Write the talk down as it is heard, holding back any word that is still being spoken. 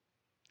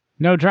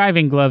No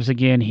driving gloves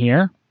again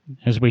here.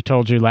 As we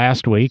told you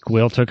last week,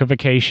 Will took a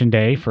vacation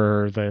day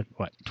for the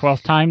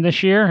 12th time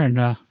this year,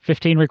 and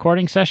 15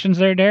 recording sessions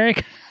there,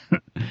 Derek.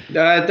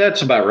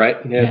 That's about right.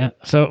 Yeah.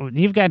 So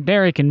you've got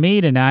Derek and me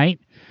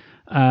tonight.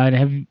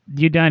 Have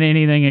you done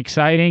anything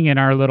exciting in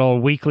our little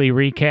weekly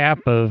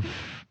recap of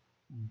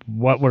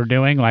what we're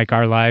doing, like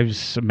our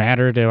lives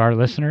matter to our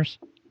listeners?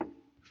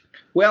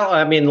 Well,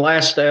 I mean,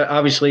 last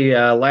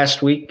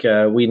week,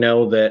 we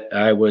know that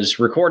I was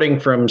recording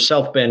from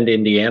South Bend,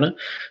 Indiana,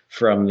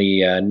 from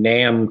the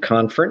NAMM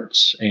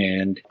conference,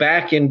 and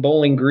back in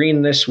Bowling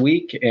Green this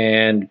week,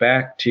 and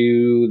back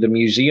to the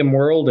museum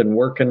world and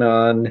working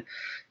on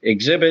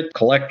exhibit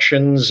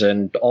collections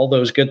and all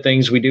those good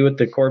things we do at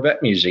the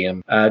Corvette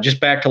Museum. Just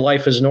back to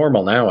life as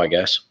normal now, I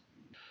guess.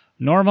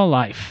 Normal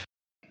life.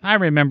 I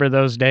remember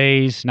those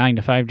days,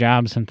 9-to-5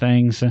 jobs and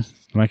things.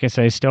 Like I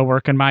say, still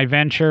working my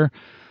venture.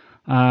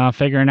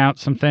 Figuring out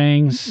some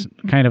things.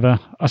 Kind of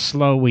a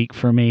slow week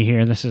for me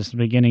here. This is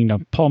beginning to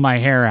pull my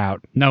hair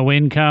out. No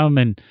income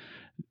and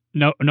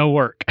no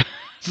work.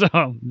 So,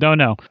 don't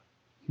know.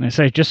 I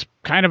say just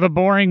kind of a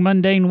boring,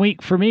 mundane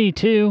week for me,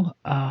 too.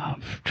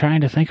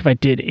 Trying to think if I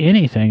did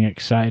anything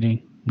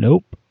exciting.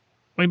 Nope.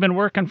 We've been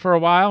working for a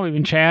while. We've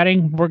been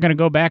chatting. We're going to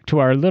go back to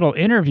our little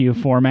interview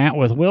format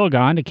with Will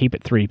gone to keep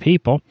it 3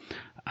 people.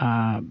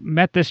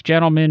 Met this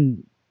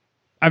gentleman.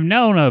 I've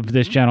known of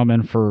this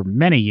gentleman for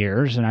many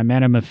years, and I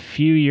met him a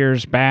few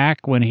years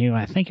back when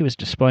I think he was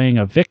displaying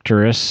a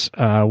Victorous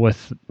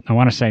with, I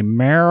want to say,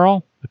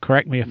 Merrill.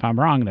 Correct me if I'm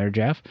wrong there,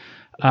 Jeff.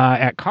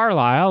 At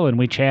Carlisle, and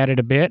we chatted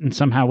a bit, and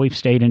somehow we've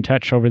stayed in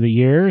touch over the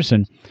years.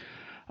 And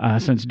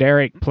since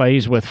Derek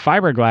plays with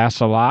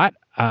fiberglass a lot,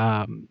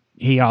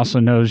 he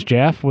also knows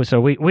Jeff. So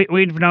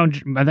we've known,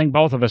 I think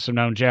both of us have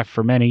known Jeff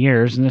for many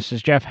years, and this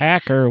is Jeff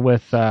Hacker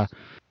with...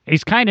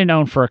 he's kind of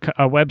known for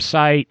a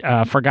website,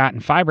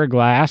 Forgotten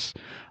Fiberglass,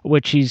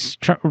 which he's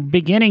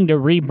beginning to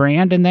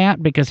rebrand in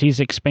that because he's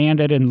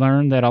expanded and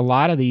learned that a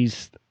lot of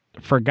these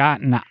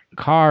forgotten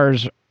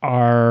cars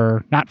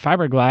are not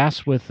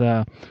fiberglass with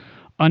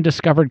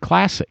undiscovered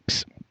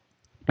classics.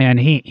 And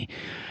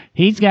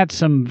he's got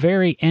some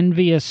very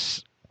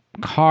envious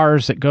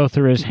cars that go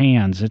through his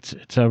hands.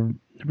 It's a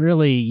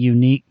really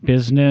unique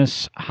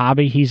business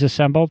hobby he's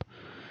assembled,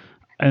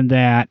 and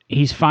that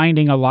he's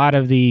finding a lot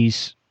of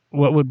these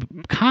what would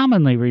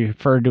commonly be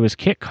referred to as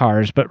kit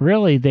cars, but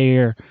really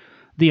they're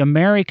the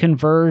American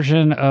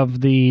version of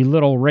the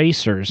little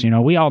racers. You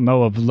know, we all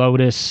know of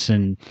Lotus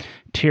and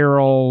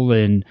Tyrrell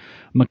and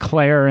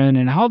McLaren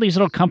and all these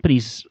little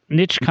companies,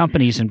 niche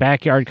companies and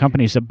backyard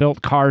companies that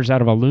built cars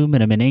out of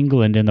aluminum in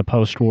England in the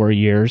post-war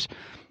years.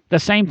 The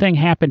same thing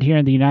happened here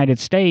in the United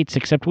States,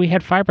 except we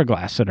had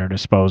fiberglass at our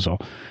disposal.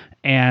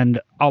 And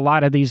a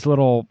lot of these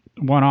little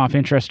one-off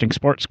interesting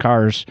sports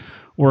cars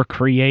were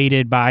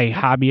created by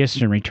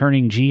hobbyists and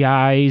returning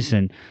GIs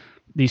and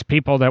these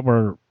people that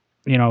were,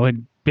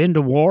 had been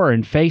to war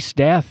and faced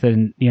death,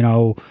 and,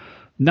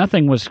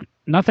 nothing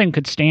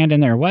could stand in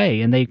their way.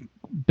 And they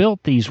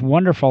built these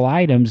wonderful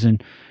items,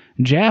 and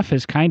Jeff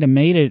has kind of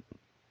made it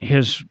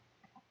his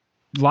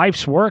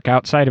life's work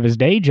outside of his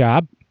day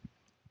job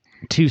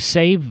to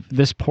save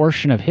this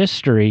portion of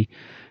history.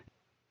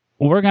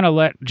 We're going to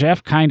let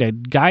Jeff kind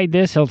of guide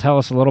this. He'll tell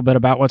us a little bit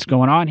about what's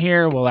going on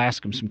here. We'll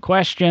ask him some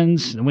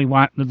questions, and we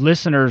want the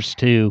listeners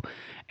to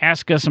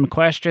ask us some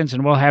questions,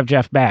 and we'll have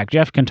Jeff back.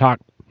 Jeff can talk.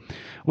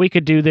 We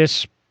could do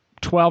this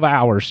 12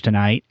 hours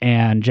tonight,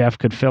 and Jeff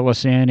could fill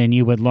us in, and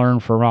you would learn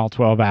for all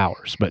 12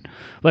 hours. But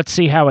let's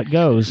see how it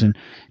goes. And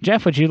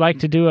Jeff, would you like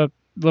to do a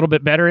little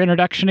bit better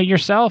introduction of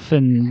yourself,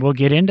 and we'll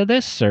get into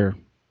this, or?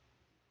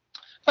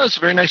 That was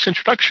a very nice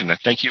introduction.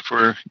 Thank you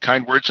for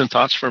kind words and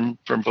thoughts from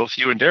both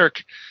you and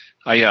Derek.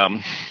 I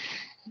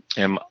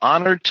am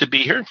honored to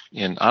be here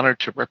and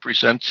honored to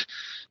represent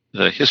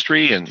the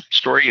history and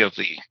story of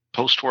the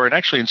post-war, and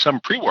actually in some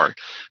pre-war,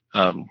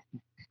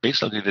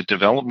 basically the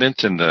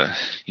development and the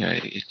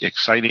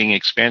exciting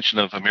expansion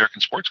of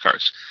American sports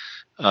cars.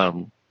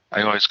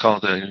 I always call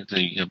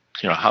it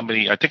how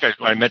many. I think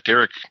I met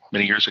Derek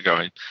many years ago.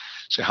 I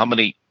say, how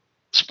many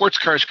sports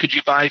cars could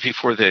you buy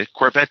before the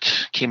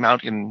Corvette came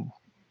out in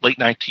late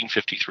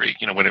 1953?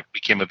 When it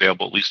became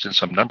available, at least in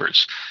some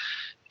numbers.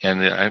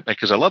 And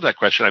because I love that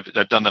question,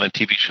 I've done that on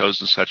TV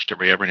shows and such to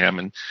Ray Abraham.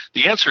 And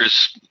the answer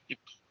is,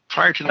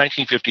 prior to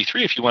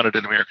 1953, if you wanted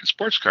an American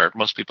sports car,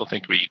 most people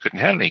think you couldn't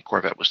have any.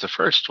 Corvette was the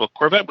first. Well,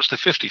 Corvette was the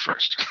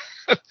 51st.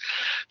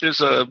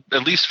 There's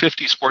at least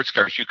 50 sports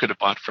cars you could have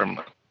bought from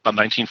about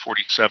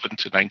 1947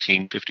 to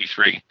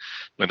 1953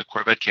 when the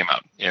Corvette came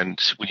out. And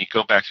when you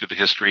go back through the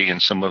history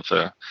and some of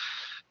the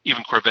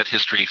even Corvette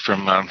history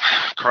from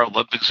Carl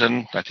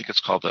Ludwigsen, I think it's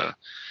called the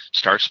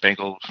Star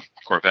Spangled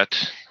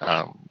Corvette,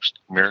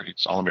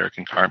 it's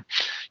all-American car.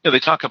 They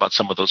talk about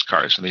some of those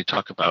cars, and they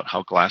talk about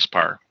how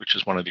Glasspar, which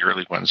is one of the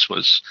early ones,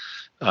 was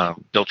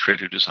Bill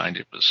Trader designed.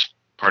 It was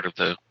part of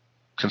the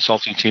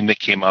consulting team that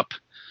came up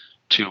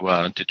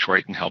to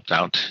Detroit and helped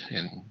out,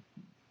 and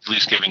at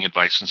least giving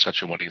advice and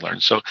such on what he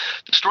learned. So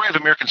the story of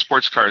American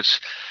sports cars,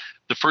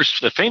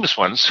 the famous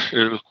ones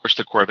are, of course,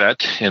 the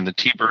Corvette and the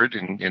T-Bird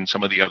and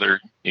some of the other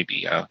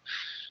maybe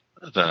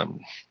I'm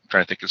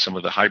trying to think of some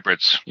of the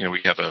hybrids.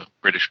 We have a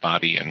British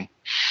body and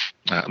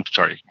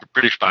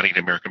British body and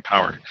American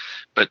power,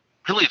 but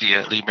really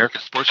the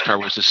American sports car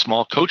was this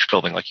small coach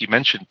building, like you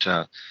mentioned,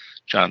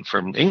 John,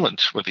 from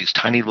England, where these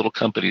tiny little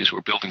companies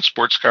were building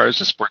sports cars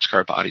and sports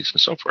car bodies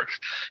and so forth.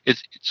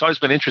 It's always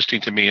been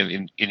interesting to me.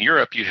 In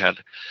Europe, you had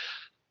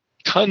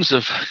tons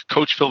of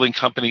coach building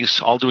companies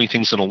all doing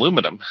things in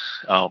aluminum,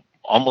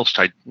 almost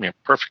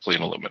perfectly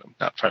in aluminum,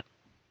 not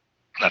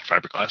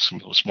fiberglass.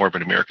 It was more of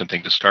an American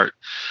thing to start.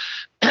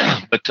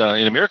 But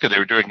in America, they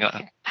were doing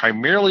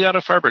primarily out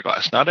of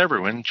fiberglass. Not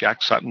everyone.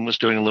 Jack Sutton was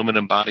doing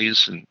aluminum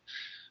bodies, and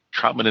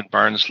Troutman and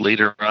Barnes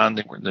later on,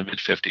 they were in the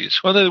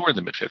mid-50s. Well, they were in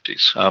the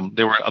mid-50s.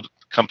 There were other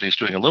companies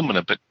doing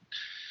aluminum, but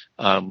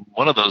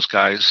one of those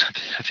guys,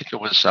 I think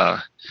it was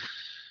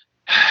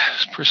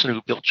this person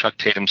who built Chuck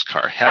Tatum's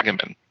car,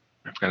 Hageman,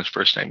 I forgot his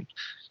first name,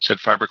 said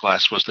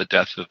fiberglass was the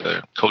death of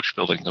the coach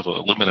building of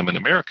aluminum in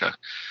America.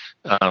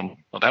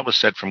 Well, that was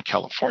said from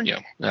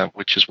California,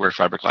 which is where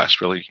fiberglass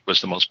really was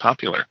the most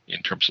popular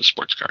in terms of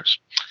sports cars.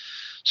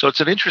 So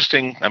it's an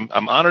interesting,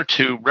 I'm honored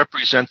to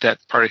represent that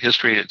part of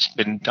history. It's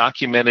been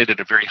documented at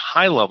a very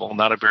high level,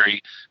 not a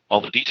very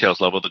all the details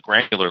level, the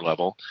granular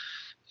level.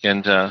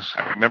 And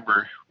I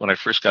remember when I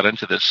first got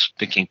into this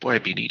thinking, boy,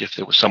 it'd be neat if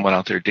there was someone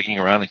out there digging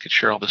around and could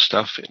share all this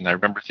stuff. And I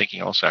remember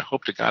thinking also, I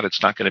hope to God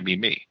it's not going to be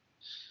me.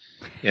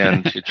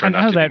 And it turned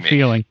out to be me. I know that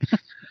feeling.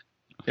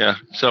 Yeah.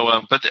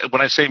 So, but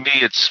when I say me,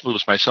 it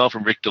was myself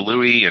and Rick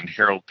DeLuey and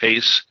Harold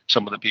Pace,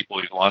 some of the people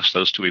we've lost,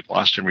 those two we've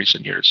lost in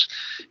recent years,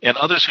 and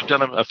others who've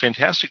done a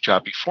fantastic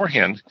job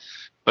beforehand.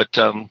 But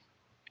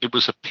it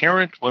was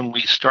apparent when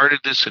we started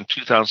this in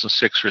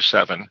 2006 or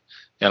 7,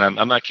 and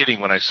I'm not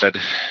kidding when I said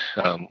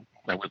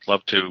I would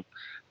love to,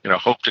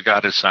 hope to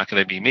God it's not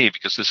going to be me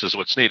because this is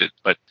what's needed.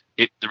 But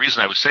the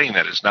reason I was saying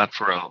that is not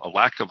for a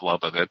lack of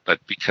love of it, but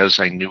because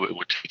I knew it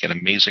would take an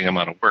amazing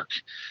amount of work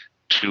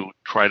to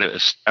try to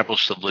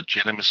establish the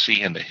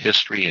legitimacy and the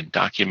history and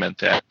document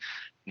that.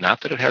 Not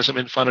that it hasn't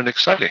been fun and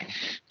exciting,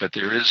 but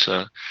there is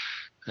a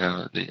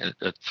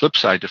flip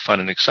side to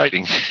fun and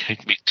exciting. It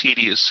can be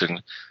tedious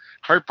and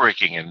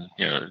heartbreaking, and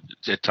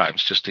at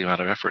times just the amount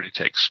of effort it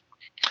takes.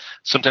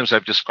 Sometimes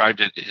I've described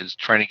it as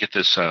trying to get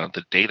this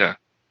the data,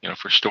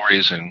 for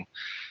stories and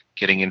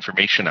getting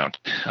information out,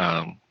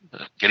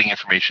 getting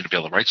information to be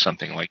able to write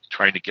something, like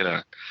trying to get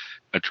a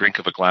drink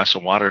of a glass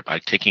of water by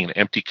taking an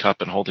empty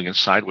cup and holding it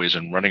sideways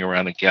and running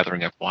around and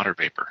gathering up water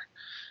vapor.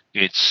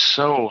 It's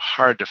so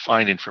hard to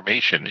find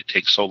information. It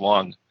takes so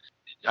long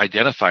to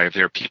identify if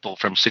there are people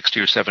from 60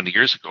 or 70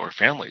 years ago or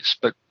families.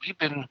 But we've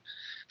been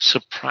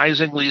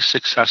surprisingly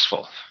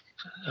successful,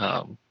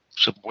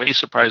 way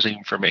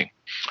surprising for me,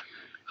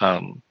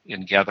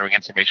 in gathering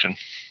information.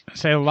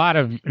 Say a lot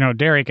of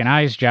Derek and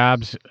I's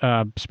jobs,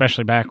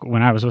 especially back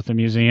when I was with the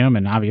museum,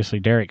 and obviously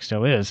Derek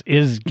still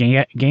is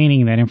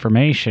gaining that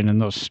information and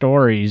those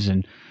stories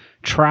and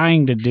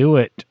trying to do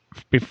it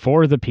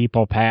before the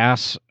people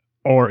pass,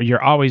 or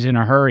you're always in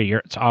a hurry, or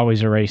it's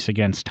always a race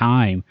against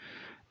time.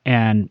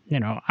 And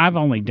I've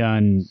only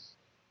done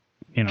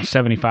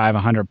 75,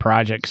 100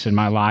 projects in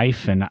my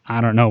life, and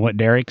I don't know what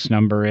Derek's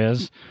number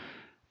is.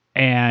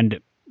 And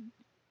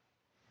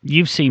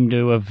you seem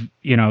to have,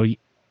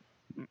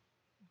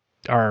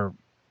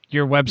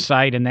 your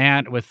website and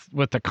that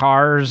with the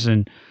cars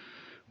and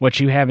what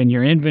you have in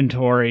your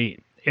inventory,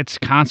 it's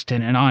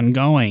constant and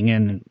ongoing.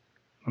 And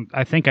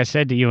I think I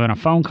said to you in a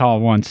phone call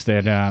once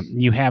that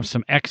you have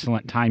some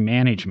excellent time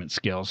management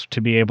skills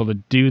to be able to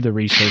do the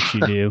research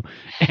you do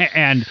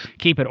and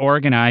keep it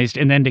organized,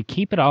 and then to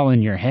keep it all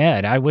in your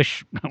head. I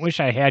wish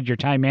I had your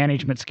time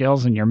management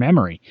skills and your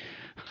memory.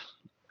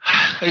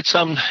 It's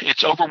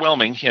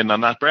overwhelming, and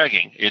I'm not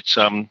bragging. It's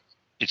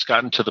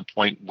gotten to the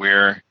point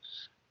where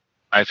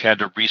I've had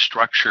to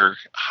restructure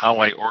how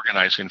I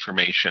organize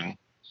information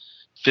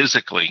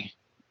physically,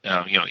 in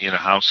a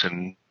house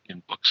and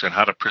in books, and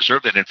how to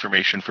preserve that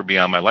information for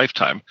beyond my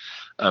lifetime.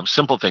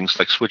 Simple things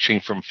like switching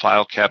from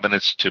file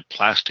cabinets to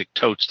plastic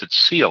totes that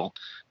seal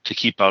to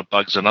keep out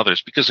bugs and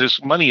others,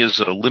 because money is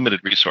a limited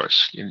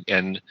resource,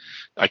 and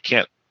I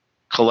can't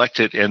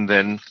collect it. And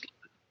then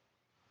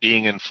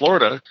being in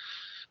Florida,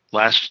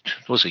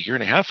 a year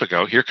and a half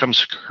ago, here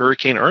comes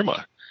Hurricane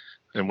Irma.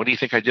 And what do you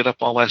think I did up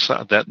all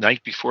that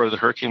night before the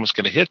hurricane was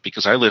going to hit?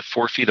 Because I live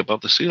 4 feet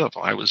above the sea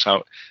level. I was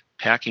out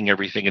packing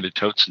everything into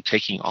totes and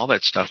taking all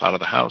that stuff out of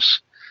the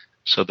house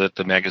so that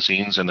the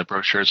magazines and the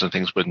brochures and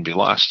things wouldn't be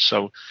lost.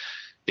 So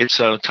it's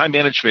time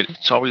management.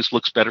 It always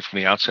looks better from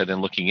the outside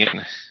than looking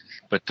in.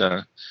 But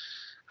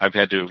I've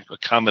had to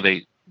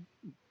accommodate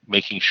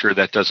making sure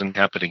that doesn't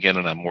happen again,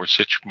 and I'm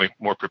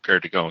more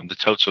prepared to go. And the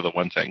totes are the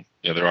one thing.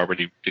 They're all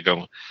ready to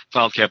go.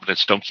 File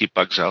cabinets don't keep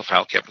bugs out.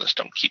 File cabinets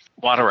don't keep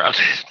water out.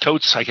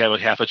 Totes, I have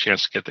half a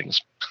chance to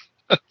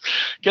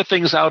get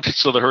things out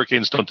so the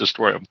hurricanes don't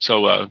destroy them.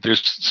 So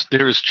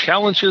there's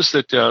challenges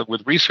that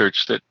with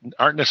research that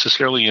aren't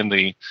necessarily in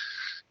the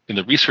in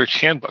the research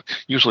handbook,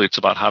 usually it's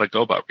about how to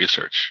go about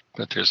research,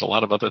 but there's a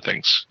lot of other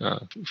things.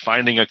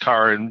 Finding a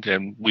car,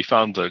 and we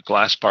found the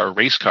glass bar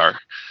race car.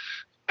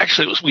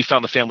 Actually, we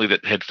found the family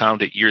that had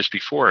found it years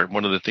before, and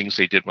one of the things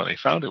they did when they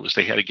found it was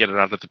they had to get it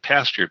out of the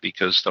pasture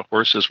because the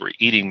horses were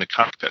eating the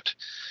cockpit.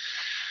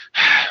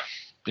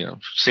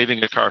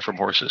 Saving a car from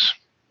horses.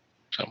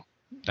 So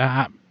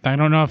I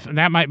don't know if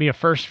that might be a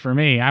first for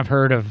me. I've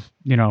heard of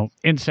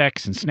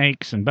insects and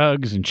snakes and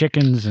bugs and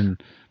chickens,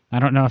 and I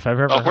don't know if I've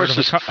ever heard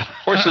of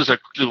horses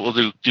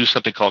will do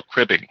something called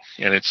cribbing,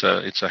 and it's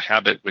a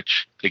habit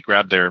which they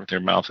grab their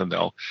mouth and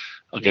they'll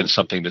against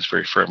something that's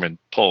very firm and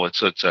pull.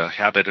 It's a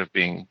habit of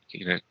being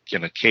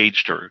in a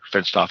caged or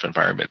fenced off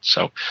environment.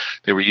 So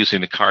they were using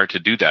the car to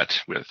do that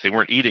with. They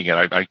weren't eating it.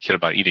 I kid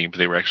about eating, but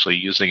they were actually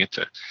using it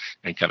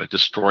and kind of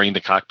destroying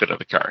the cockpit of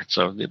the car.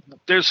 So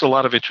there's a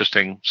lot of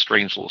interesting,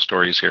 strange little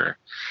stories here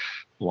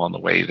along the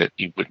way that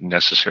you wouldn't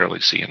necessarily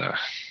see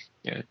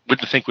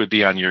wouldn't think would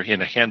be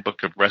in a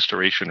handbook of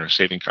restoration or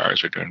saving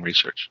cars or doing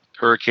research.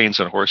 Hurricanes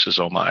on horses,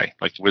 oh my,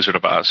 like the Wizard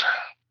of Oz.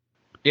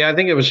 Yeah, I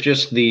think it was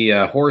just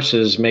the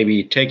horses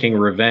maybe taking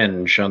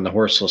revenge on the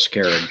horseless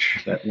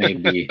carriage. That may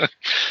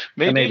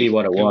be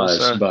what it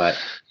was. But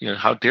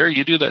how dare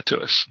you do that to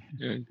us?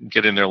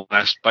 Get in their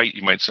last bite,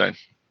 you might say.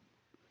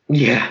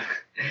 Yeah.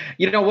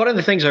 One of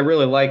the things I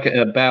really like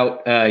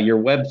about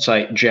your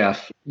website,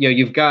 Jeff,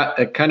 you've got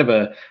a kind of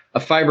a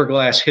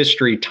fiberglass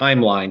history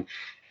timeline.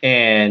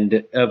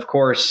 And of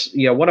course,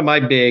 one of my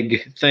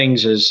big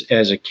things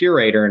as a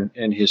curator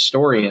and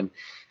historian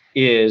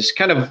is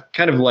kind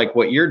of like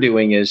what you're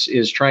doing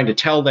is trying to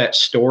tell that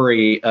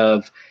story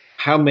of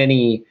how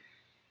many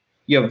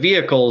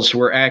vehicles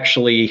were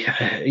actually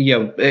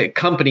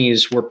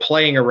companies were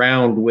playing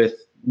around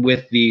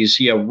with these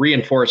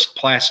reinforced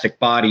plastic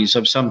bodies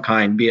of some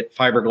kind, be it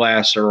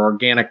fiberglass or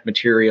organic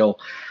material.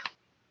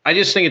 I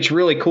just think it's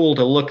really cool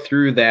to look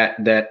through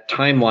that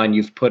timeline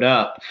you've put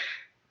up,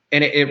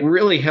 and it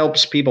really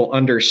helps people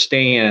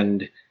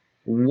understand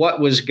what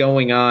was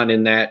going on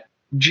in that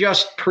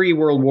just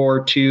pre-World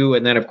War II,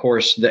 and then, of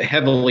course,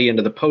 heavily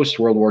into the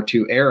post-World War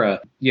II era,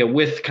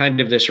 with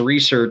kind of this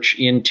research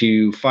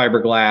into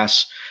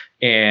fiberglass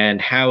and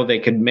how they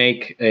could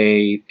make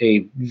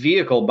a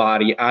vehicle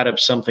body out of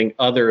something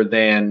other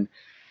than,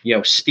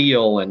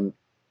 steel and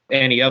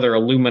any other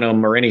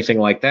aluminum or anything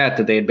like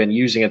that they had been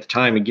using at the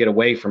time and get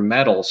away from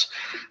metals.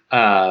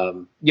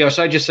 So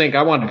I just think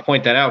I wanted to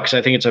point that out because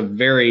I think it's a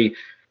very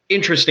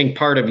interesting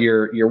part of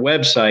your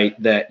website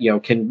that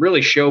can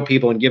really show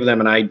people and give them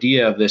an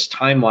idea of this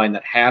timeline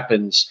that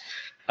happens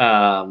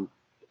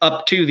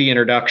up to the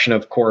introduction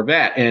of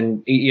Corvette.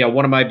 And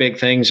one of my big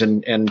things,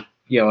 and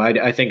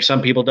I think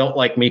some people don't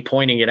like me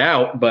pointing it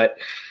out, but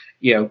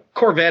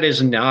Corvette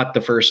is not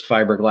the first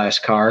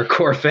fiberglass car.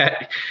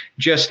 Corvette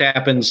just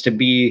happens to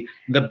be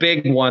the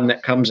big one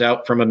that comes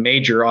out from a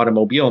major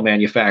automobile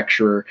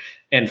manufacturer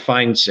and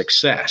finds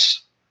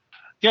success.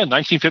 Yeah,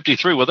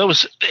 1953. Well,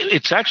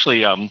 it's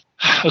actually, I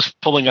was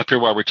pulling up here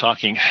while we're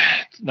talking.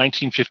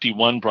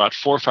 1951 brought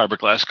 4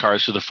 fiberglass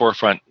cars to the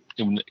forefront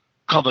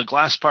called the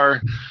Glass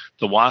Bar,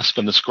 the Wasp,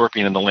 and the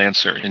Scorpion, and the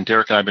Lancer. And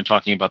Derek and I have been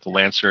talking about the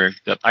Lancer.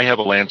 That I have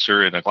a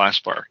Lancer and a Glass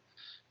Bar.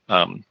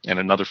 And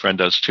another friend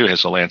does too,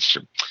 has a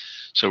Lancer.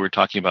 So we're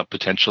talking about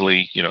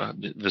potentially,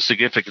 the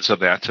significance of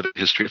that to the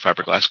history of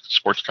fiberglass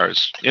sports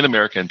cars in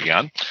America and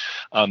beyond.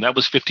 That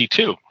was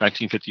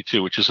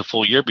 1952, which is a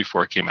full year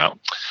before it came out.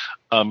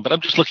 But I'm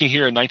just looking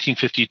here at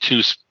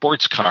 1952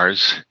 sports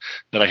cars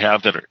that I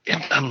have that are,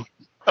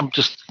 I'm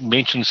just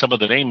mentioning some of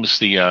the names.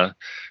 The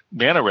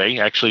Manta Ray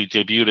actually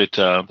debuted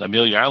at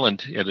Amelia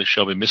Island at a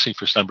show been missing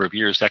for a number of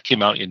years. That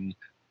came out in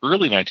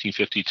early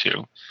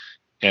 1952.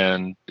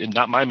 And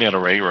not my Manta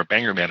Ray or a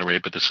Banger Manta Ray,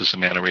 but this is a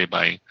Manta Ray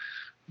by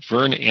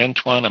Vern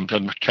Antoine. I'm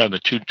kind of the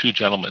two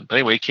gentlemen. But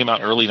anyway, it came out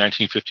early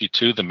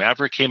 1952. The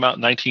Maverick came out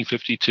in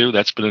 1952.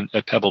 That's been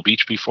at Pebble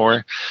Beach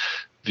before.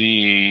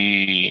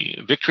 The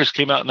Victress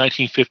came out in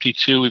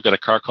 1952. We've got a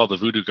car called the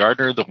Voodoo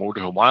Gardner, the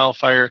Motor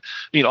Wildfire.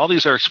 All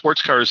these are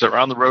sports cars that are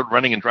on the road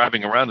running and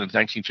driving around in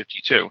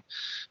 1952.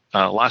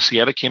 La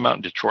Sierra came out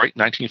in Detroit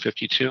in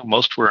 1952.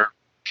 Most were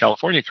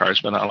California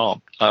cars, but not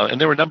all. And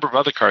there were a number of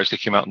other cars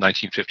that came out in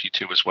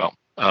 1952 as well,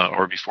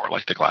 or before,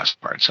 like the Glass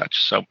Bar and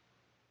such. So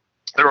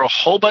there are a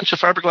whole bunch of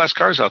fiberglass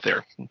cars out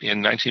there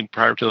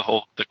prior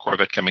to the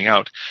Corvette coming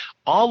out.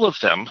 All of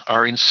them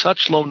are in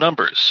such low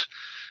numbers.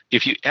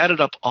 If you added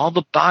up all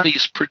the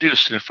bodies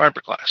produced in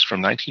fiberglass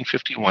from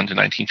 1951 to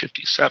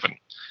 1957,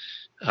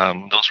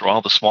 those were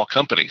all the small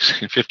companies.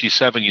 In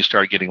 57, you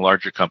start getting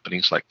larger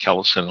companies like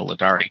Kellison and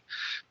Ladari.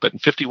 But in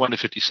 51 to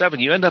 57,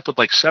 you end up with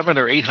like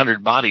 700 or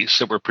 800 bodies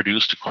that were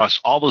produced across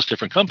all those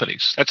different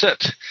companies. That's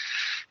it.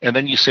 And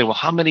then you say, well,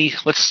 how many?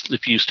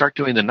 If you start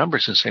doing the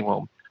numbers and say,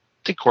 well,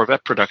 I think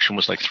Corvette production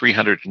was like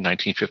 300 in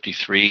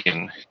 1953,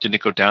 and didn't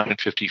it go down in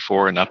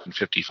 54 and up in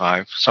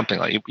 55? Something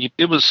like it.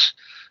 It was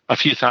a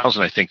few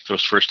thousand, I think,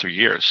 those first 3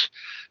 years.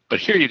 But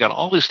here you got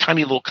all these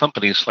tiny little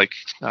companies like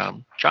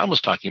John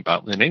was talking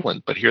about in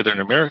England, but here they're in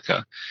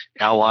America.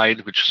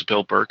 Allied, which is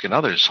Bill Burke, and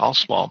others, all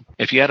small.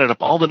 If you added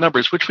up all the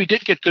numbers, which we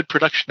did get good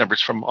production numbers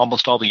from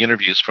almost all the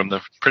interviews from the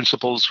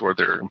principals or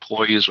their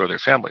employees or their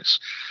families,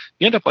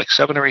 you end up like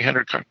 700 or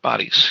 800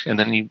 bodies. And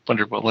then you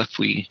wonder, well, if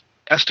we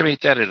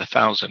estimate that at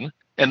 1,000,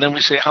 and then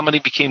we say how many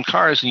became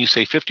cars, and you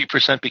say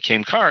 50%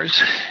 became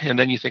cars, and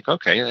then you think,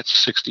 okay, that's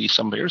 60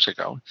 some years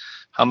ago.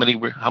 How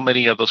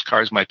many of those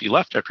cars might be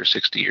left after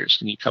 60 years?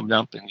 And you come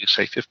down and you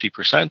say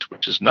 50%,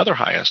 which is another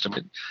high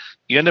estimate.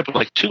 You end up with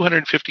like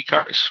 250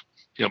 cars,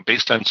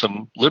 based on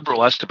some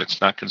liberal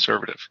estimates, not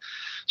conservative.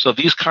 So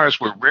these cars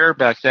were rare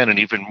back then and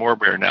even more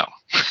rare now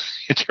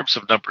in terms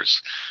of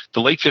numbers.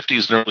 The late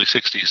 50s and early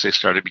 60s, they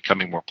started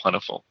becoming more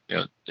plentiful.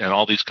 And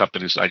all these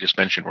companies I just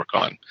mentioned were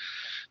gone.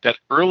 That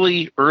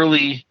early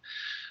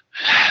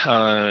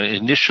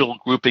initial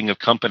grouping of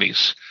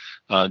companies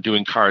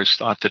doing cars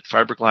thought that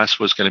fiberglass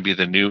was going to be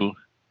the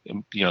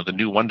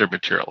new wonder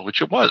material,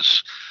 which it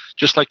was,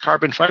 just like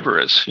carbon fiber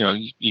is.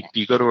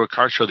 You go to a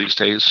car show these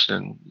days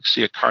and you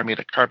see a car made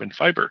of carbon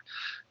fiber.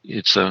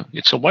 It's a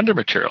wonder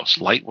material. It's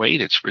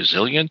lightweight. It's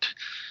resilient,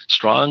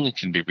 strong. It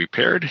can be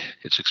repaired.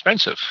 It's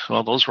expensive.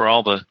 Well, those were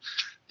all the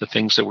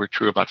things that were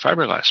true about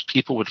fiberglass.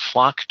 People would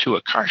flock to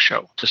a car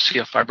show to see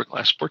a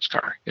fiberglass sports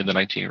car in the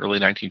early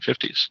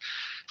 1950s.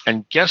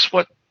 And guess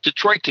what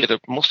Detroit did?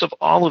 Most of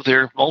all of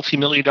their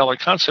multi-million-dollar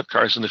concept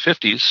cars in the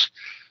 50s,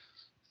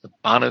 the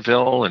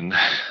Bonneville and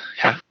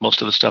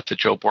most of the stuff that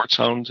Joe Bortz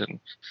owned,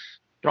 and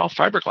they're all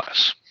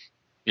fiberglass.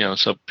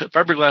 So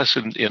fiberglass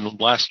in the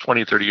last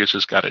 20, 30 years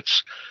has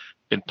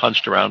been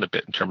punched around a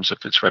bit in terms of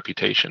its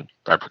reputation,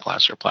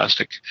 fiberglass or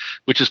plastic,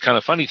 which is kind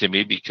of funny to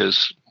me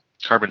because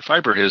carbon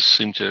fiber has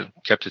seemed to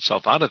kept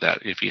itself out of that.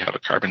 If you have a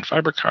carbon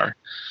fiber car,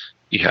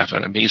 you have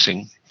an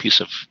amazing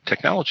piece of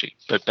technology.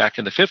 But back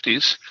in the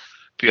 50s,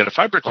 if you had a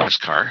fiberglass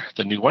car,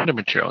 the new wonder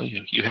material,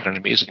 you had an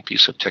amazing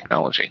piece of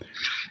technology,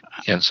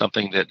 and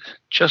something that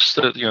just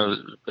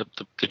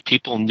the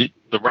people knew,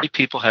 the right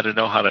people had to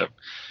know how to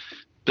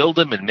build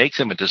them and make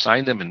them and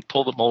design them and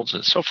pull the molds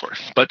and so forth.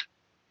 But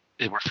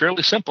they were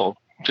fairly simple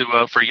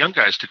for young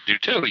guys to do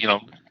too.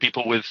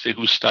 People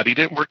who studied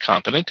it and were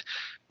competent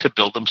to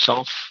build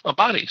themselves a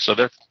body. So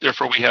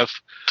therefore we have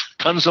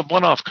tons of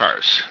one-off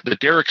cars, the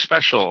Derek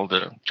Special,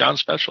 the John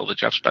Special, the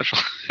Jeff Special.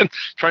 And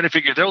trying to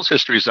figure those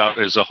histories out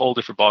is a whole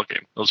different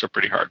ballgame. Those are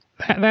pretty hard.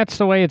 That's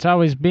the way it's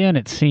always been,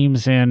 it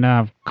seems,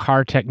 in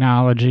car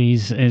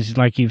technologies, is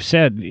like you've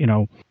said,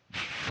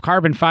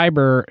 carbon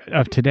fiber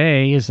of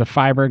today is the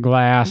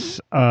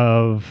fiberglass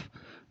of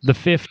the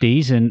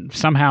 50s, and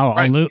somehow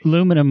right.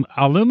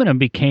 aluminum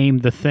became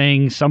the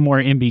thing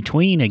somewhere in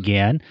between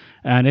again,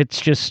 and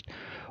it's just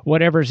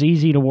whatever's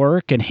easy to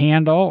work and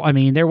handle. I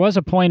mean, there was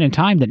a point in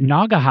time that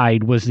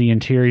Naugahyde was the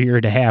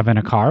interior to have in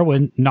a car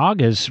when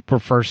Naugas were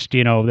first,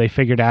 they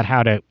figured out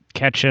how to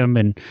catch them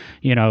and,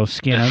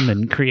 skin them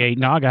and create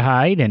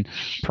Naugahyde. And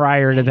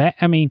prior to that,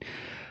 I mean,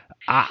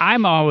 I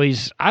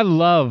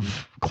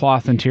love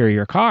cloth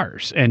interior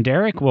cars, and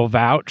Derek will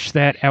vouch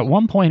that at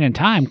one point in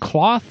time,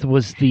 cloth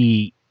was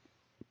the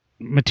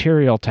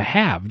material to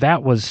have.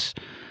 That was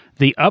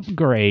the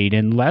upgrade,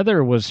 and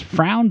leather was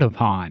frowned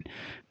upon.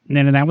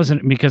 And that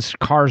wasn't because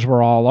cars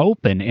were all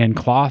open, and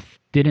cloth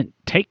didn't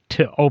take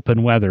to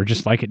open weather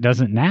just like it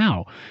doesn't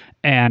now.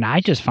 And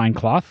I just find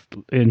cloth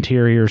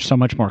interiors so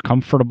much more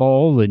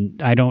comfortable, and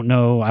I don't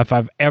know if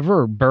I've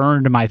ever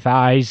burned my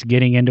thighs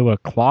getting into a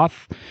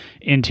cloth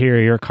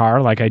interior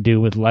car like I do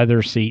with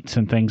leather seats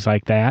and things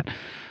like that.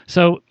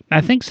 So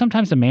I think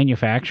sometimes the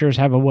manufacturers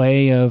have a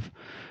way of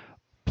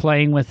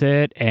playing with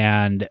it,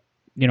 and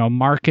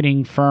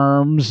marketing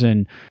firms,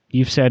 and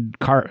you've said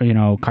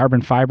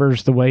carbon fiber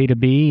is the way to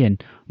be,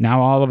 and now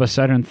all of a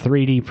sudden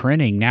 3D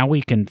printing. Now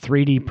we can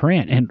 3D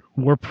print, and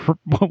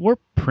we're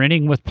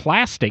printing with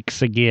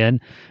plastics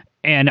again,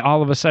 and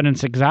all of a sudden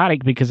it's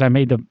exotic because I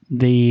made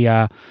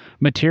the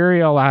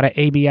material out of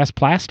ABS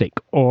plastic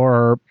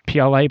or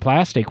PLA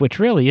plastic, which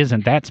really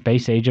isn't that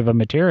space age of a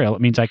material.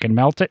 It means I can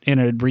melt it and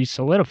it'd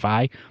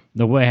re-solidify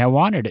the way I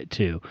wanted it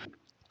to.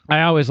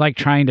 I always like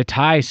trying to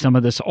tie some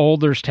of this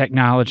older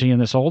technology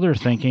and this older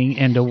thinking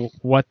into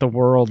what the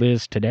world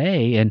is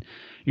today. And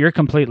you're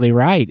completely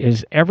right,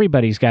 is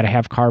everybody's got to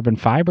have carbon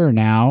fiber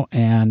now.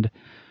 And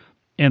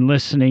in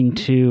listening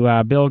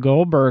to Bill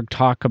Goldberg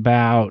talk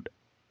about,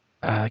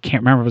 I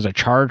can't remember if it was a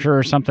Charger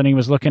or something he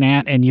was looking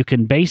at, and you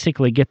can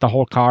basically get the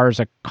whole car as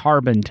a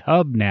carbon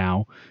tub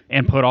now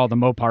and put all the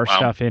Mopar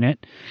stuff in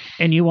it.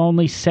 And you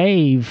only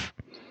save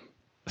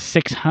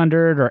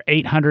 600 or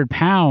 800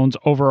 pounds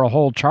over a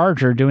whole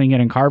Charger doing it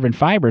in carbon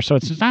fiber. So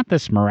it's not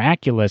this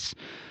miraculous,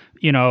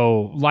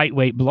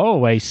 lightweight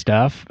blowaway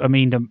stuff. I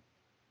mean,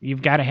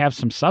 you've got to have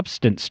some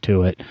substance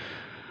to it.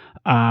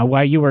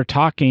 While you were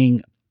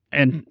talking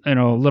and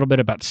a little bit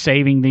about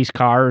saving these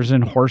cars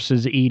and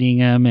horses eating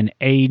them and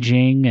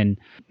aging, and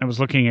I was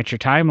looking at your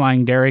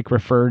timeline Derek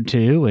referred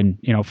to, and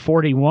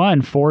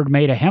 41 Ford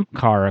made a hemp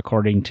car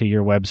according to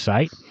your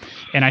website,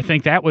 and I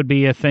think that would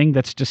be a thing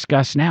that's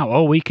discussed now.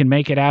 Oh, we can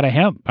make it out of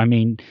hemp. I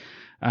mean,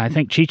 I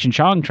think Cheech and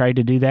Chong tried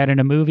to do that in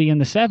a movie in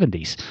the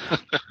 70s.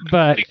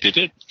 But I think they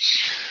did.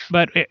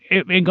 But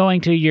in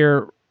going to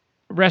your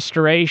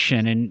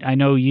restoration, and I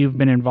know you've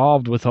been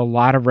involved with a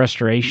lot of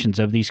restorations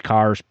of these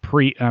cars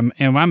and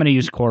I'm going to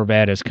use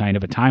Corvette as kind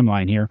of a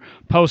timeline here,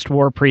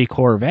 post-war,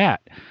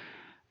 pre-Corvette.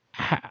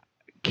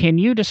 Can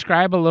you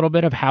describe a little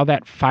bit of how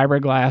that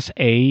fiberglass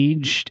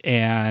aged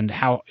and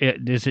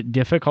is it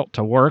difficult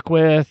to work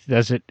with?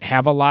 Does it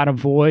have a lot of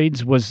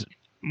voids? Was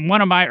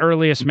one of my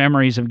earliest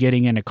memories of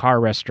getting into car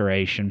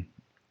restoration.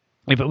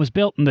 If it was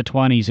built in the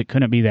 20s, it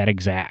couldn't be that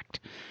exact.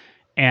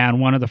 And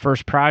one of the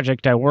first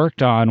projects I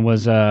worked on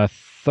was a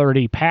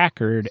 30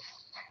 Packard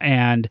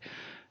and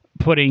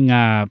putting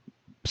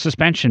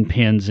suspension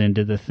pins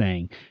into the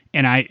thing.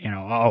 And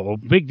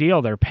big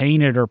deal. They're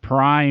painted or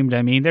primed.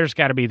 I mean, there's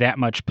got to be that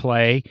much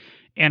play.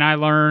 And I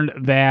learned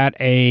that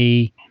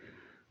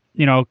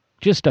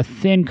just a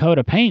thin coat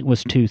of paint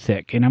was too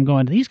thick. And I'm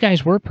going, these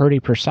guys were pretty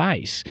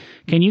precise.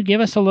 Can you give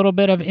us a little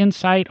bit of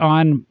insight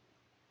on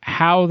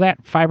how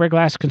that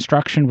fiberglass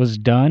construction was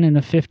done in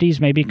the 50s,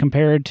 maybe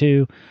compared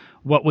to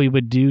what we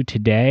would do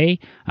today?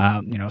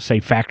 Say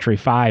Factory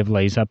 5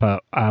 lays up a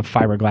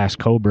fiberglass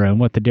Cobra and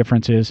what the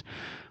difference is,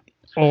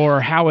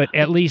 or how it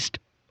at least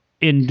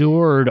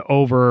endured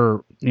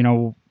over,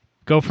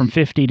 go from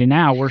 50 to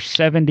now. We're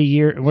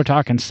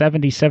talking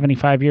 70,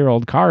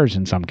 75-year-old cars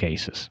in some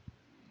cases.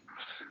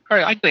 All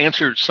right, I can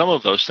answer some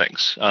of those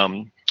things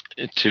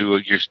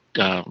to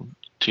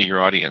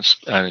your audience.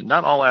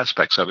 Not all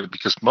aspects of it,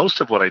 because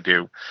most of what I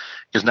do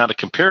is not a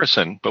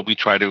comparison, but we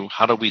try to,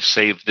 how do we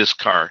save this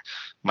car?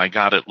 My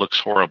God, it looks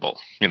horrible,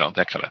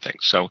 that kind of thing.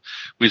 So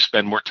we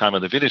spend more time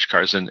on the vintage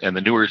cars, and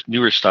the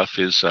newer stuff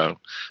is,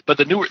 but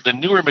the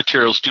newer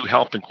materials do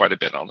help in quite a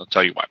bit. I'll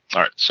tell you why.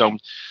 All right. So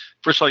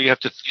first of all, you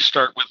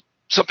start with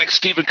something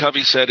Stephen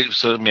Covey said. He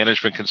was a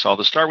management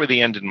consultant. Start with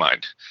the end in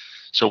mind.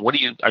 So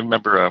I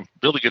remember a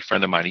really good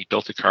friend of mine, he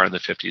built a car in the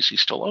 50s. He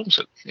still owns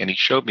it. And he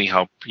showed me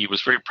how he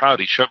was very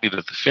proud. He showed me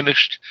that the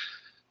finished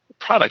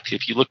product,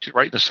 if you looked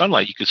right in the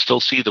sunlight, you could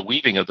still see the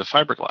weaving of the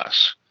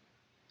fiberglass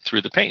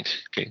through the paint.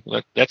 Okay,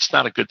 well, that's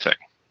not a good thing.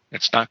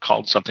 It's not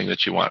called something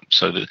that you want.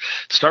 So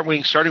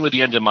starting with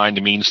the end in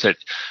mind means that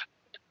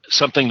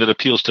something that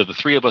appeals to the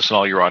three of us and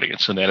all your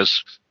audience, and that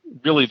is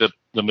really the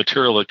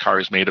material the car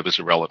is made of is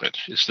irrelevant.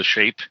 It's the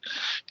shape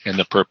and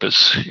the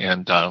purpose.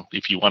 And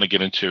if you want to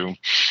get into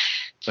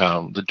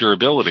the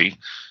durability,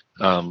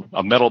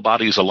 a metal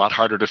body is a lot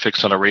harder to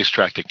fix on a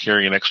racetrack than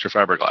carry an extra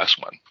fiberglass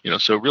one.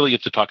 So really you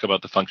have to talk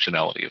about the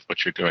functionality of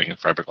what you're doing in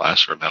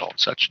fiberglass or metal and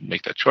such and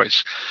make that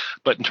choice.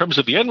 But in terms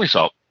of the end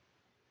result,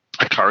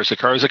 a car is a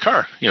car is a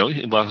car.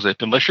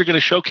 Unless you're going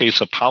to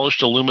showcase a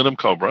polished aluminum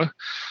Cobra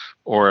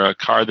or a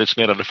car that's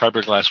made out of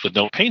fiberglass with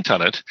no paint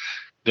on it,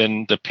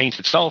 then the paint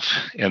itself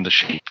and the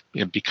shape,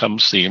 it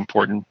becomes the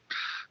important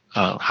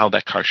how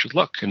that car should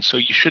look. And so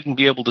you shouldn't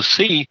be able to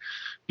see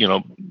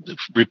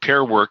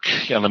repair work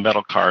on a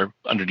metal car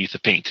underneath the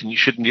paint. And you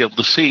shouldn't be able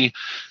to see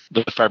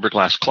the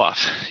fiberglass cloth,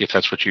 if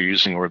that's what you're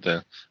using, or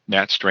the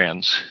matte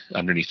strands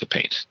underneath the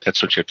paint.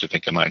 That's what you have to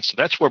think in mind. So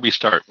that's where we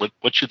start.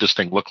 What should this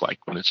thing look like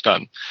when it's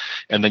done?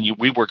 And then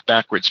we work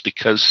backwards,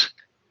 because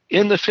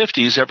in the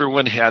 50s,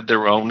 everyone had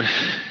their own,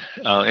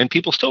 and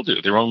people still do,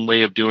 their own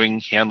way of doing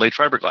hand-laid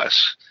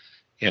fiberglass.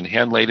 And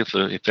hand-laid,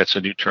 if that's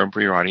a new term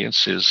for your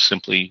audience, is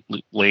simply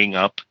laying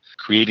up,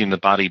 creating the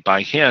body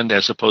by hand,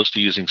 as opposed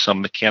to using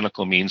some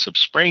mechanical means of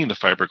spraying the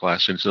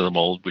fiberglass into the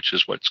mold, which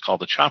is what's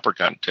called a chopper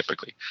gun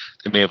typically.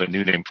 They may have a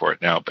new name for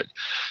it now, but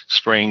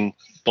spraying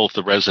both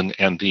the resin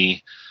and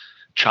the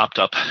chopped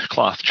up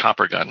cloth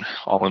chopper gun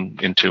all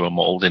into a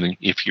mold. And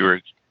if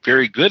you're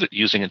very good at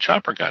using a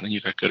chopper gun and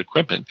you've got good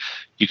equipment,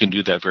 you can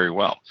do that very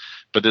well.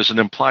 But there's an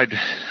implied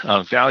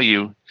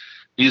value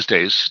these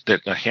days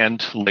that a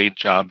hand-laid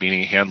job,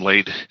 meaning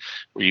hand-laid,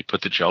 where you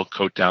put the gel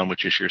coat down,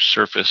 which is your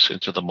surface,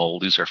 into the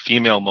mold. These are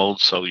female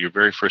molds, so your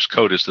very first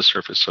coat is the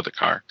surface of the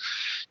car.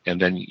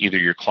 And then either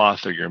your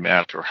cloth or your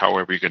mat or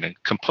however you're going to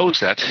compose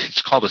that,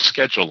 it's called a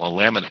schedule, a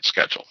laminate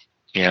schedule.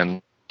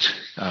 And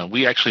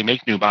we actually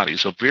make new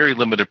bodies, so very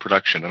limited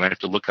production, and I have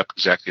to look up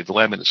exactly the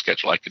laminate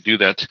schedule. I could do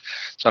that.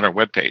 It's on our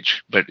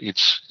webpage, but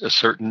it's a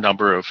certain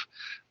number of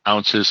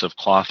ounces of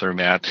cloth or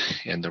mat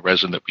and the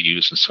resin that we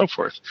use and so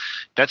forth.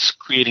 That's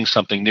creating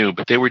something new,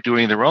 but they were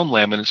doing their own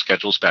laminate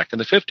schedules back in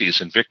the 50s,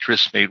 and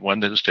Victress made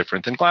one that was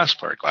different than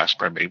Glasspar.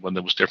 Glasspar made one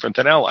that was different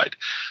than Allied.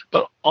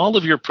 But all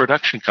of your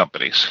production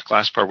companies,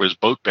 Glasspar was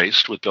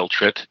boat-based with Bill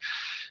Tritt.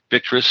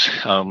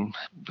 Victress,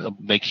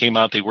 they came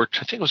out, they worked, I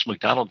think it was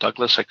McDonnell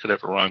Douglas, I could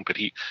have it wrong, but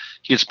he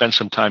had spent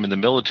some time in the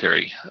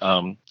military,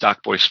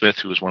 Doc Boy Smith,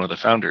 who was one of the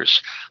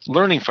founders,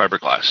 learning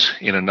fiberglass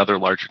in another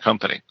larger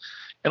company.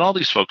 And all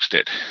these folks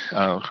did,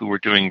 who were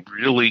doing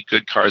really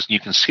good cars. And you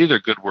can see their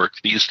good work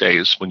these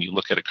days when you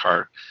look at a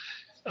car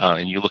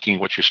and you're looking at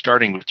what you're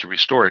starting with to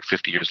restore it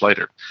 50 years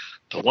later.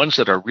 The ones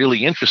that are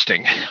really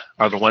interesting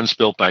are the ones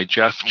built by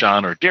Jeff,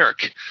 John, or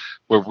Derek,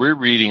 where we're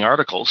reading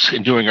articles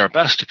and doing our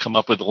best to come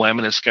up with a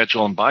laminate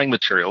schedule and buying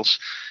materials,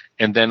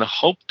 and then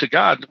hope to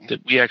God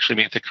that we actually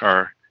make the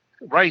car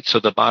right so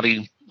the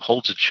body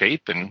holds its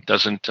shape and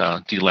doesn't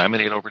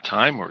delaminate over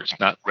time, or is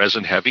not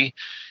resin heavy.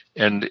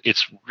 And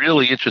it's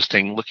really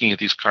interesting looking at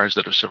these cars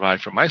that have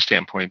survived from my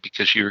standpoint,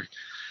 because you're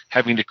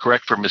having to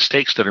correct for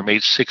mistakes that are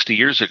made 60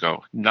 years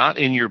ago, not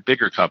in your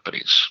bigger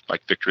companies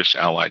like Victrex,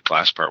 Allied,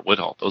 Glasspar,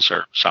 Woodhull. Those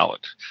are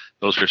solid.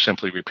 Those are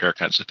simply repair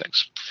kinds of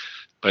things.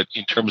 But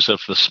in terms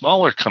of the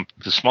smaller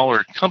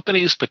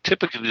companies, but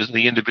typically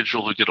the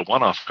individual who get a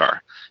one-off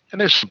car, and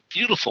there's some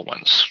beautiful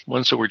ones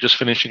that we're just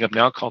finishing up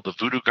now called the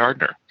Voodoo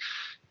Gardener.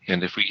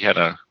 And if we had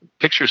a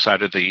picture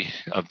side of the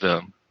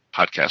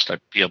podcast,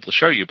 I'd be able to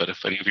show you. But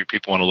if any of your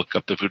people want to look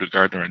up the Voodoo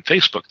Gardener on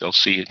Facebook, they'll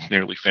see it's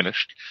nearly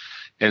finished.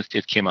 And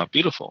it came out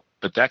beautiful.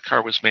 But that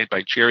car was made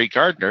by Jerry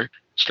Gardner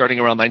starting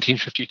around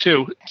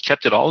 1952,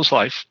 kept it all his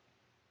life,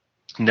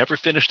 never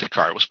finished the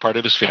car. It was part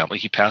of his family.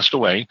 He passed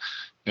away.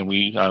 And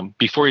we,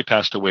 before he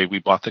passed away, we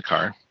bought the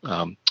car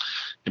and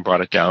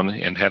brought it down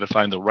and had to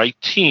find the right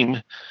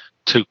team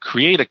to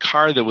create a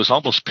car that was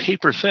almost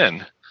paper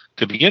thin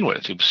to begin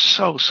with. It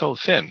was so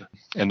thin.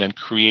 And then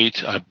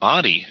create a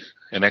body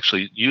and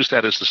actually use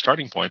that as the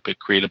starting point, but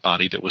create a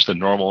body that was the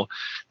normal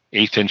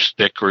 1/8 inch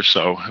thick or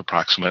so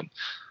approximate,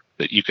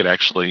 that you could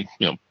actually,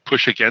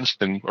 push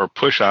against or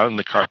push out, and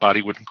the car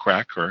body wouldn't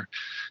crack or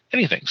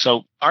anything.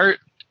 So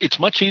it's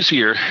much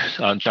easier,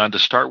 John, to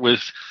start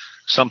with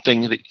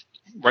something that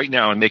right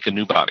now and make a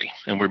new body.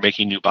 And we're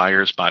making new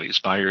buyers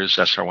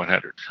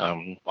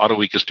SR100. Auto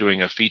Week is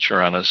doing a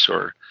feature on us,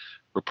 or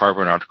we're part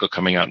of an article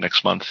coming out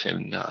next month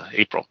in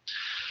April,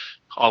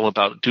 all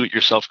about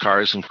do-it-yourself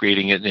cars and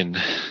creating it.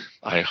 And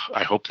I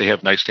hope they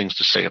have nice things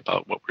to say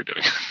about what we're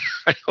doing.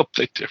 I hope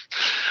they do.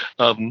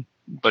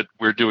 But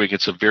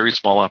it's a very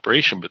small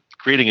operation, but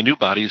creating a new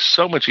body is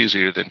so much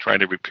easier than trying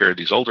to repair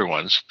these older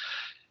ones.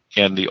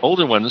 And the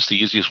older ones, the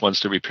easiest ones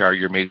to repair are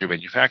your major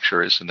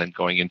manufacturers, and then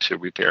going into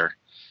repair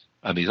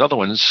on these other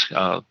ones,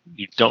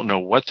 you don't know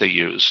what they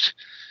used,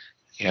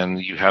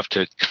 and you have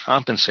to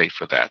compensate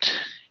for that.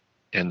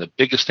 And the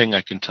biggest thing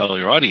I can tell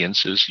your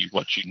audience is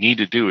what you need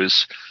to do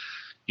is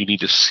you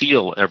need to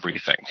seal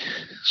everything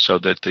so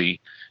that the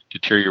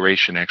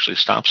deterioration actually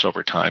stops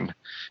over time,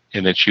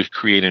 and that you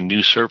create a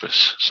new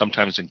surface,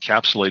 sometimes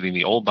encapsulating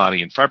the old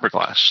body in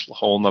fiberglass, a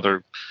whole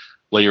another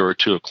layer or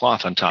two of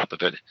cloth on top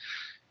of it.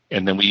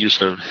 And then we use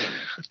a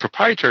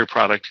proprietary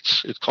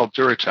product. It's called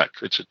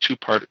Duratec. It's a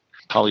 2-part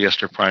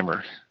polyester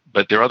primer,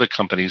 but there are other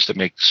companies that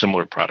make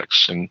similar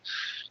products, and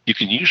you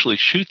can usually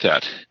shoot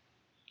that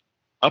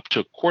up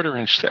to 1/4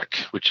 inch thick,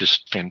 which is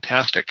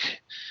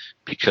fantastic,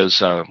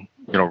 because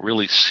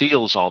really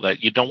seals all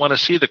that. You don't want to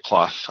see the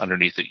cloth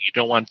underneath it. You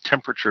don't want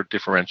temperature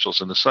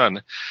differentials in the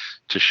sun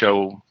to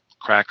show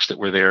cracks that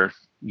were there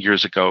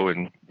years ago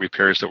and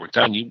repairs that were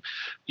done.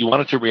 You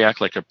want it to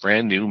react like a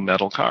brand new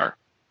metal car,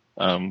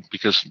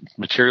 because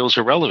materials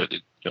are relevant.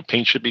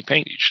 Paint should be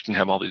paint. You shouldn't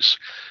have all these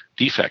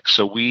defects.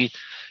 So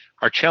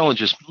our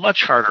challenge is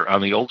much harder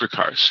on the older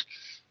cars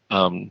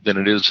than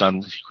it is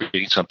on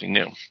creating something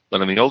new.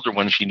 But on the older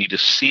ones, you need to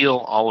seal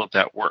all of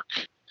that work,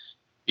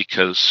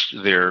 because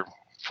their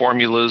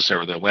formulas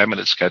or their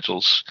laminate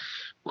schedules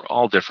were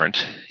all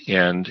different,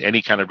 and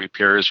any kind of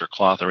repairs or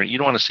cloth, you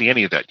don't want to see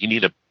any of that. You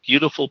need a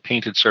beautiful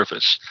painted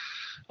surface.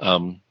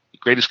 The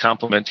greatest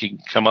compliment you can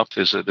come up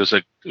is there's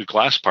a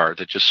Glasspar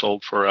that just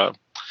sold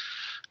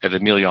at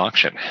Amelia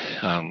auction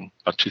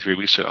about 2-3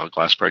 weeks ago.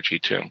 Glasspar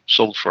G2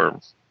 sold for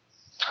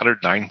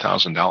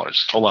 $109,000,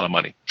 a whole lot of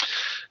money,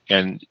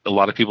 and a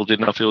lot of people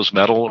didn't know if it was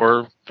metal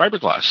or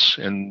fiberglass,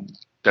 and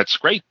that's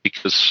great,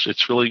 because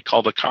it's really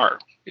called a car.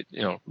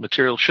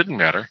 Material shouldn't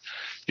matter.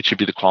 It should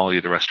be the quality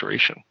of the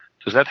restoration.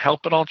 Does that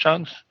help at all,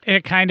 John?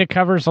 It kind of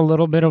covers a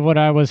little bit of what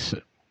I was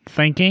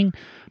thinking.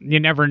 You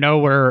never know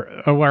where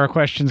a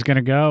question's going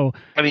to go.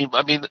 I mean,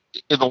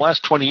 in the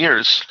last 20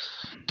 years,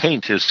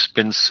 paint is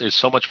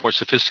so much more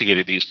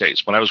sophisticated these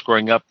days. When I was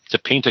growing up, to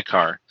paint a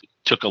car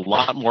took a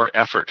lot more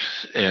effort,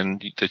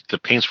 and the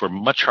paints were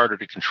much harder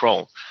to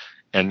control.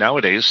 And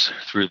nowadays,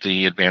 through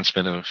the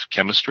advancement of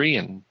chemistry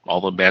and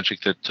all the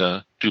magic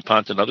that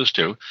DuPont and others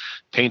do,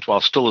 paint,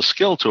 while still a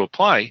skill to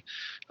apply,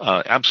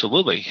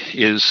 absolutely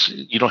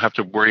you don't have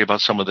to worry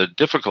about some of the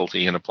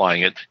difficulty in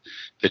applying it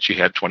that you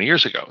had 20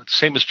 years ago. The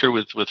same is true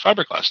with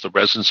fiberglass. The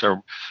resins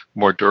are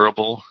more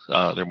durable.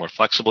 They're more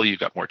flexible. You've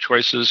got more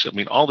choices.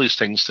 All these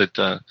things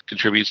that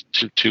contribute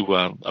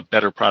to a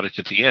better product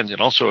at the end,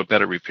 and also a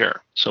better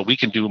repair. So we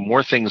can do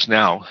more things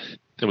now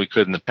than we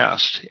could in the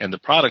past, and the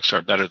products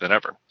are better than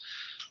ever.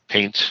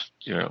 Paint,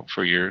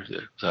 for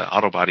the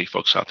auto body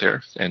folks out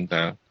there, and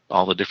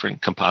all the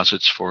different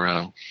composites for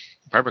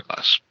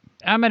fiberglass.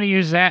 I'm going to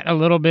use that a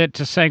little bit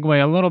to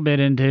segue a little bit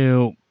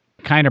into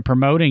kind of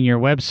promoting your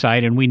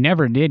website. And we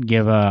never did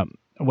give a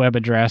web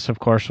address. Of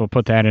course, we'll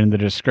put that in the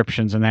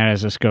descriptions and that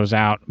as this goes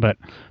out. But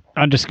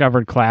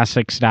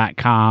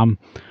undiscoveredclassics.com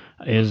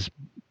is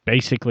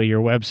basically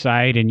your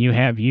website, and you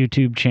have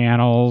YouTube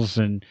channels,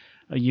 and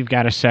you've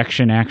got a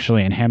section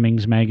actually in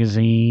Hemmings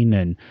Magazine,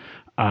 and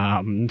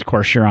of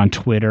course, you're on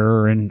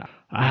Twitter, and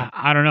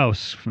I don't know,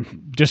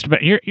 just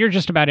about you're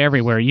just about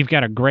everywhere. You've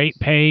got a great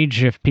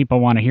page if people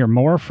want to hear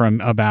more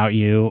from about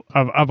you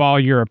of all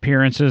your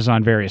appearances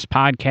on various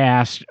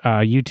podcasts,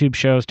 YouTube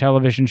shows,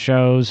 television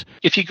shows.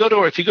 If you go to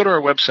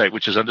our website,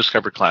 which is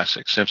Undiscovered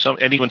Classics, if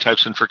anyone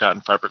types in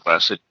Forgotten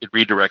Fiberglass, it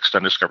redirects to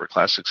Undiscovered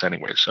Classics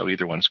anyway, so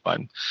either one's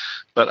fine.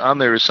 But on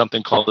there is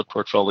something called the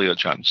portfolio,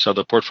 John. So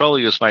the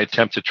portfolio is my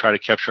attempt to try to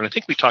capture, and I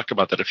think we talked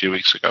about that a few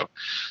weeks ago.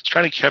 It's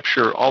trying to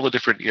capture all the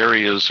different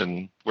areas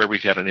and where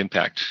we've had an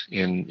impact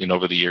in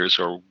over the years,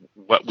 or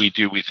what we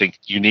do we think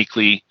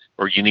uniquely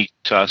or unique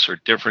to us or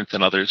different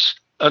than others.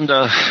 And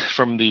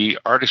from the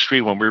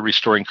artistry, when we're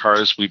restoring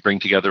cars, we bring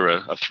together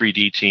a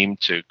 3D team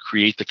to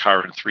create the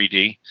car in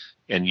 3D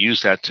and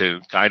use that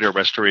to guide our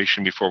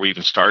restoration before we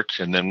even start.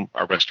 And then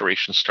our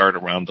restorations start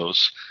around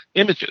those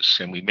images,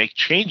 and we make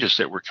changes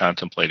that we're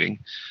contemplating.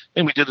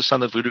 And we did this on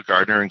the Voodoo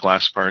Gardner and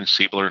Glasspar and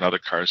Siebler and other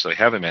cars that I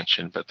haven't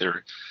mentioned, but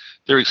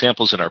they're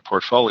examples in our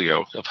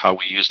portfolio of how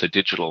we use the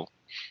digital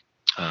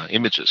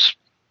images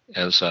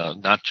as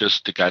not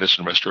just to guide us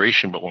in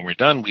restoration, but when we're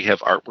done, we have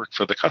artwork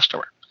for the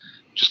customer,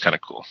 which is kind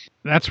of cool.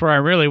 That's where I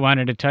really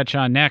wanted to touch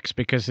on next,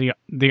 because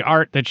the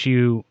art that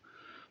you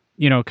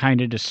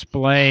kind of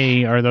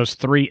display are those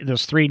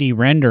 3D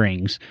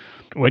renderings.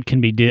 What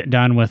can be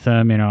done with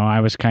them? I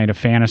was kind of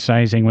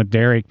fantasizing with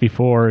Derek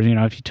before.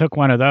 If you took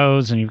one of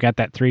those and you've got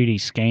that 3D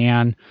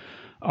scan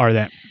or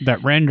that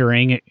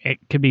rendering, it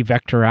could be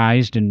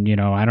vectorized, and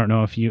I don't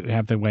know if you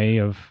have the way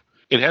of.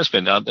 It has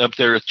been.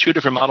 There are two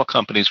different model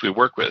companies we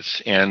work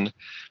with, and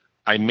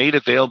I made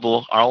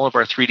available all of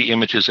our 3D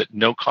images at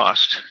no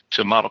cost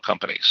to model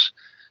companies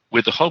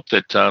with the hope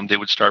that they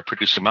would start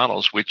producing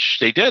models, which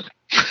they did.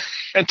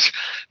 And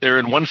they're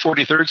in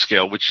 1/43rd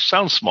scale, which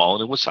sounds small,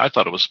 and I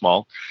thought it was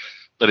small,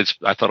 but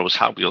I thought it was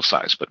Hot Wheels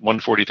size. But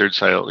 1/43rd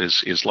scale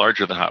is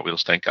larger than Hot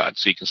Wheels, thank God,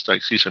 so you can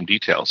see some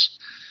details.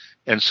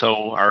 And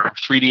so our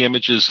 3D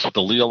images of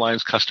the Leo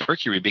Lines Custom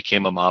Mercury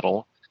became a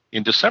model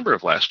in December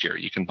of last year.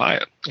 You can buy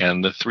it.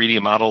 And the 3D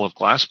model of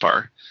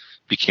Glasspar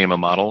became a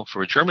model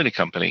for a Germany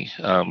company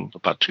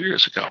about 2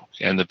 years ago.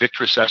 And the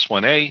Victress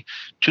S1A,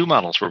 2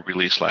 models were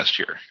released last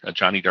year, a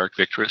Johnny Dark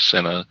Victress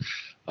and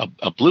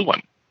a blue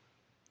one.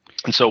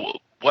 And so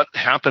what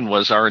happened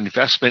was our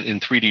investment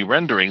in 3D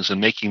renderings and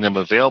making them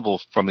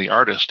available from the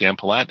artist, Dan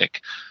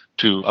Palatnik,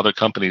 to other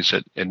companies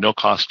at no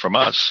cost from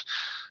us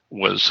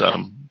was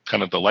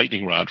kind of the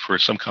lightning rod for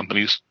some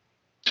companies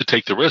to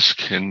take the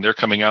risk. And they're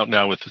coming out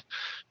now with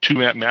 2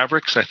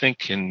 Mavericks, I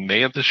think, in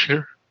May of this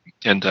year,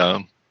 and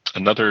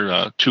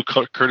another 2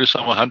 Curtis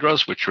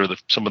Alejandros, which were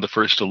some of the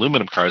first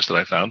aluminum cars that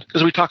I found.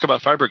 Because we talk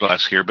about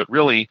fiberglass here, but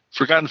really,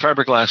 Forgotten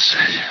Fiberglass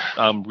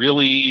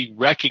really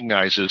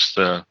recognizes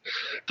the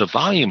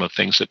volume of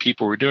things that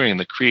people were doing and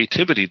the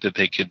creativity that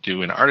they could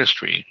do in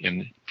artistry.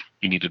 And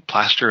you needed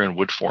plaster and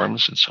wood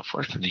forms and so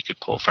forth, and you could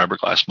pull a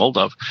fiberglass mold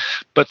of.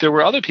 But there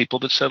were other people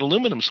that said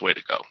aluminum's the way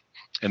to go.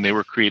 And they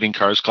were creating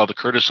cars called the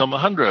Curtis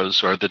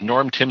Alejandros or the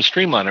Norm Tim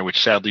Streamliner,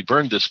 which sadly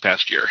burned this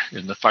past year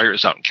in the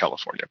fires out in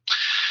California.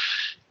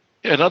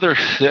 Another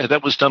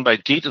that was done by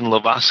Deaton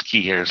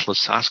Lavosky, or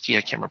Lasosky,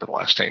 I can't remember the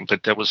last name,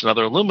 but that was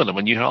another aluminum.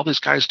 And you had all these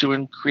guys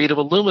doing creative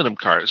aluminum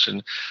cars.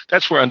 And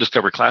that's where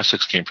Undiscovered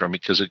Classics came from,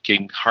 because it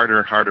became harder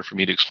and harder for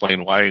me to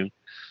explain why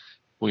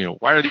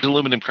are these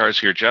aluminum cars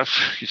here, Jeff?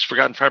 He's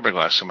Forgotten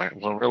Fiberglass.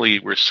 Well, really,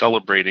 we're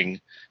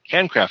celebrating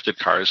handcrafted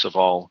cars of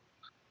all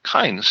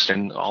kinds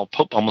and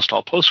almost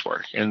all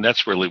post-war. And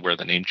that's really where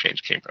the name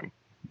change came from.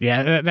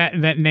 Yeah,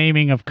 that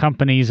naming of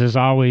companies is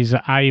always,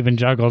 I even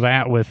juggle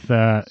that with,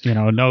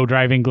 No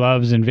Driving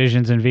Gloves and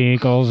Visions and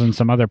Vehicles and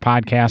some other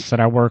podcasts that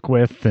I work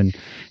with. And,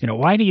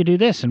 why do you do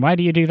this? And why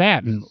do you do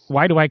that? And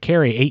why do I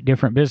carry 8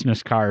 different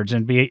business cards?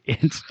 And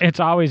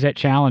it's always that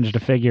challenge to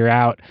figure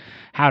out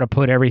how to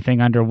put everything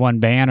under one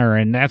banner.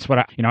 And that's what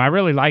I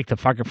really like the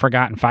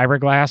Forgotten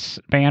Fiberglass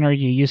banner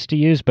you used to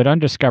use, but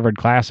Undiscovered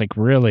Classic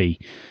really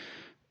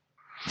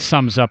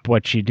sums up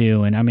what you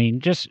do. And I mean,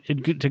 just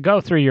to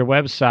go through your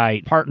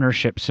website,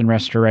 partnerships and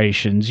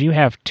restorations, you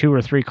have 2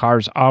 or 3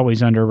 cars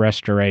always under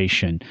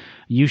restoration.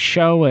 You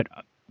show it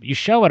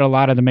a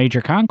lot of the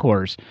major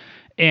concours.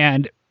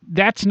 And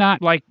that's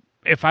not like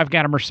if I've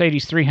got a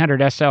Mercedes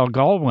 300 SL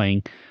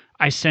Gullwing,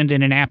 I send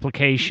in an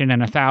application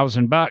and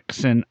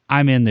 $1,000 and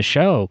I'm in the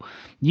show.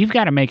 You've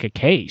got to make a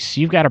case.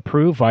 You've got to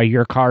prove why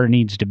your car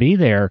needs to be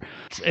there.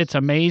 It's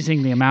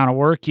amazing the amount of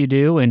work you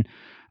do. And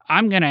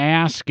I'm going to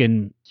ask,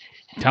 and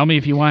tell me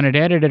if you want it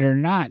edited or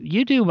not.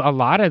 You do a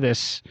lot of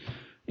this,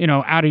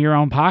 out of your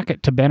own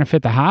pocket to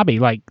benefit the hobby,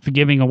 like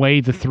giving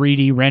away the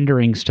 3D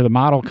renderings to the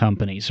model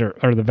companies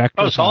or the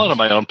vector. Oh, it's all out of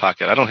my own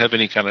pocket. I don't have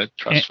any kind of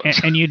trust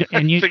funds. And you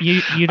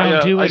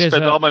don't do it. I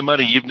spend all my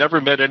money. You've never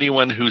met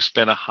anyone who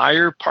spent a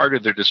higher part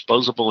of their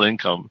disposable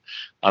income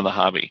on the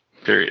hobby.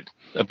 Period.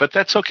 But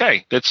that's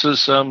okay. This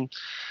is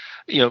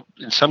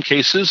in some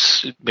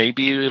cases,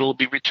 maybe it'll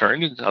be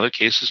returned. In other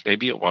cases,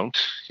 maybe it won't.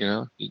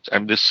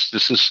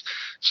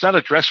 It's not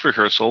a dress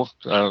rehearsal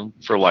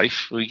for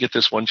life. We get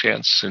this one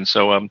chance. And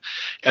so, and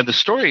the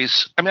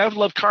stories, I've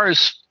loved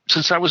cars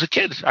since I was a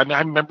kid. I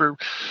remember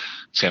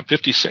say I'm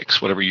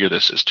 56, whatever year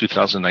this is,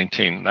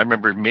 2019. And I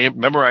remember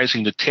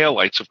memorizing the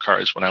taillights of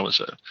cars when I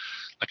was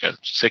like a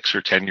 6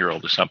 or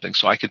 10-year-old or something.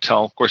 So I could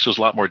tell, of course, there was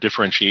a lot more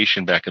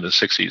differentiation back in the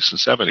 60s and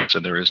 70s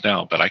than there is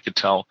now, but I could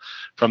tell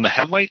from the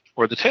headlight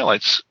or the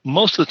taillights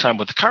most of the time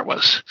what the car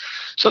was.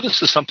 So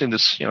this is something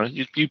that's,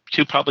 you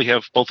two probably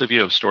have, both of you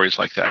have stories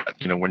like that,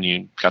 when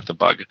you got the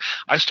bug.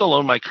 I still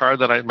own my car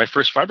my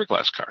first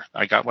fiberglass car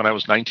I got when I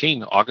was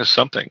 19, August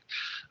something.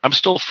 I'm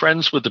still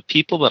friends with the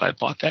people that I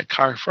bought that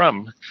car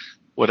from,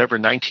 whatever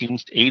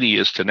 1980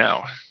 is to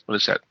now. What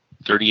is that?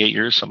 38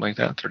 years, something like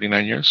that,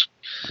 39 years.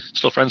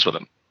 Still friends with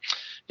them.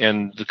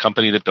 And the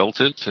company that built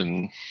it,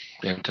 and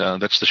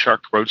that's the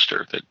Shark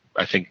Roadster that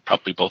I think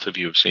probably both of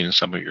you have seen, and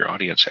some of your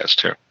audience has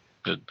too.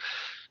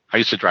 I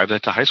used to drive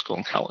that to high school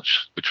and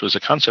college, which was a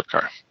concept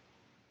car.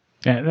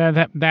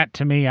 Yeah, that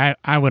to me,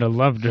 I would have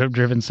loved to have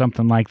driven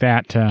something like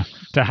that to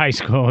high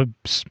school.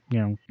 It's,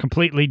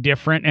 completely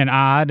different and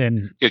odd,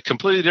 and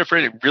completely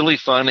different, really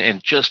fun,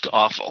 and just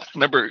awful.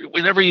 Remember,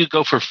 whenever you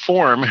go for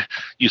form,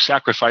 you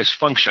sacrifice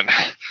function.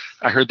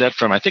 I heard that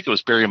from, I think it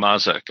was Barry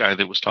Mazza, a guy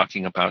that was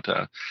talking about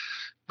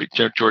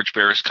George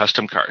Barris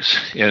custom cars,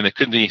 and it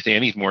couldn't be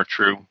any more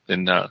true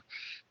than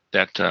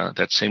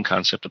that same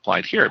concept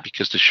applied here,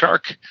 because the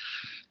Shark,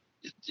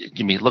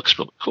 it looks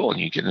really cool,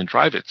 and you get in and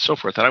drive it, and so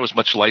forth. And I was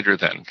much lighter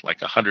then,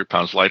 like 100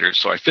 pounds lighter,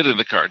 so I fit in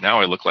the car.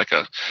 Now I look like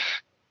a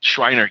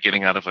Shriner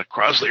getting out of a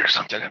Crosley or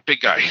something, a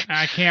big guy.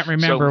 I can't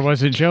remember.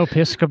 Was it Joe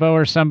Piscopo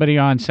or somebody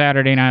on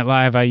Saturday Night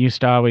Live? I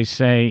used to always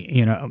say,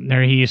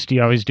 he used to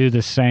always do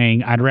this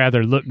saying, I'd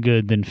rather look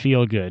good than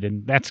feel good.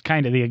 And that's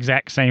kind of the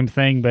exact same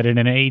thing, but in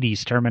an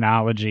 80s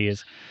terminology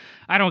is,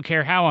 I don't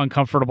care how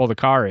uncomfortable the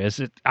car is,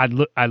 I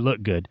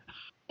look good.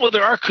 Well,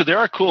 there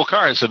are cool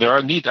cars, and there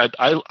are neat.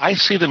 I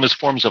see them as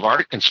forms of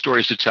art and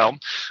stories to tell.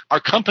 Our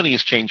company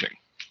is changing,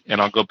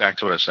 and I'll go back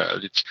to what I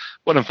said.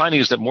 What I'm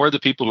finding is that more of the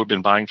people who have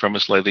been buying from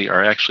us lately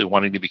are actually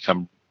wanting to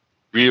become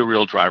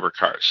real driver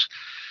cars.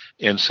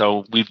 And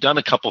so we've done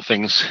a couple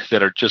things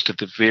that are just at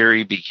the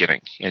very beginning,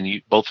 and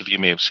both of you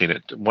may have seen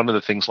it. One of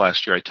the things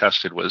last year I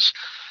tested was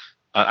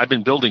I've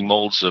been building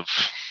molds of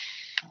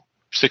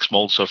 6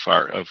 molds so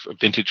far of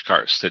vintage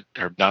cars that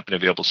have not been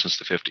available since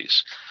the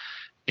 50s.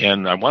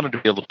 And I wanted to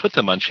be able to put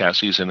them on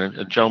chassis, and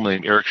a gentleman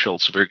named Eric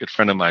Schultz, a very good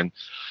friend of mine,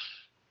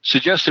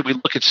 suggested we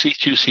look at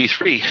C2,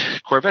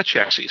 C3 Corvette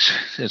chassis.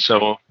 And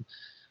so,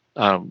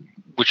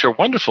 which are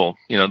wonderful.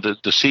 The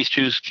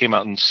C2s came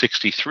out in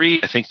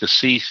 63. I think the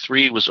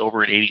C3 was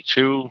over in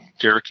 82.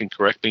 Derek can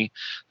correct me.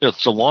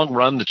 It's a long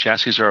run. The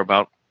chassis are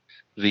about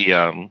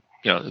the,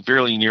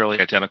 very nearly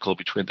identical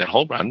between that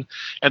whole run.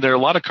 And there are a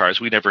lot of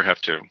cars. We never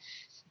have to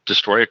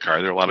destroy a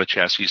car. There are a lot of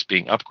chassis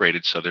being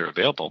upgraded, so they're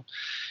available.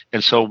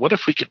 And so what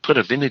if we could put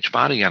a vintage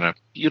body on a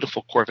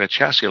beautiful Corvette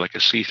chassis like a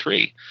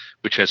C3,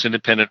 which has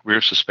independent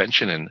rear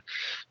suspension and,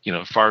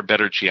 far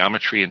better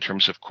geometry in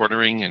terms of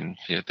cornering, and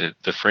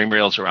the frame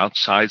rails are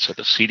outside, so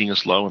the seating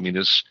is low. I mean,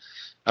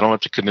 I don't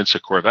have to convince a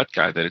Corvette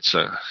guy that it's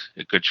a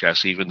good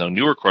chassis, even though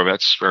newer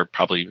Corvettes are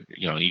probably,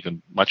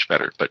 even much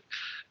better, but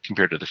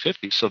compared to the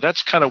 50s. So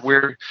that's kind of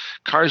where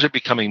cars are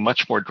becoming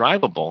much more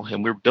drivable,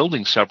 and we're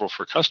building several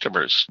for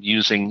customers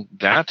using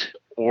that.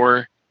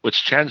 Or what's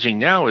changing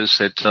now is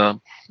that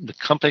the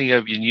company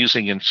I've been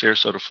using in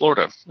Sarasota,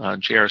 Florida,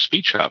 JR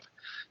Speed Shop,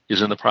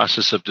 is in the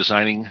process of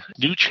designing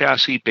new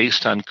chassis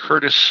based on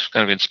Curtis,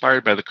 kind of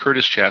inspired by the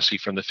Curtis chassis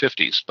from the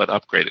 50s, but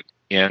upgraded.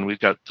 And we've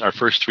got our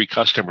first 3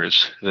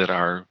 customers that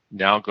are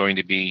now going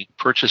to be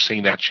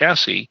purchasing that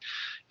chassis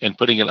and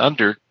putting it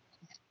under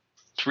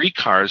 3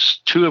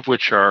 cars, 2 of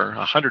which are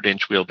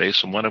 100-inch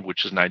wheelbase and 1 of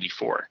which is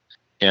 94.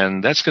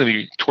 And that's going to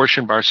be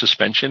torsion bar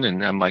suspension.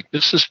 And I'm like,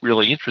 this is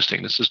really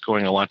interesting. This is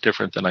going a lot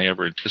different than I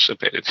ever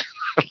anticipated.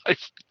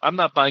 I'm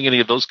not buying any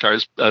of those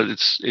cars.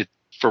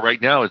 For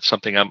right now, it's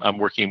something I'm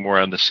working more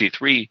on the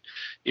C3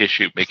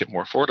 issue, make it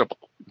more affordable.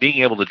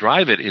 Being able to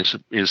drive it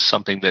is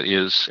something that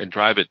is, and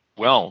drive it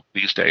well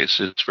these days,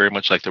 it's very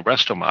much like the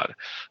Resto Mod.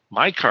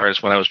 My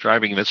cars, when I was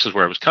driving, this is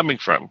where I was coming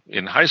from,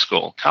 in high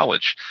school,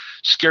 college,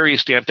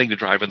 scariest damn thing to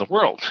drive in the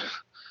world,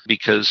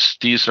 because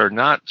these are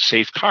not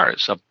safe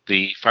cars.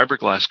 The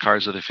fiberglass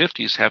cars of the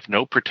 50s have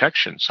no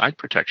protection, side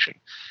protection.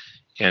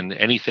 And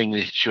anything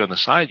that hits you on the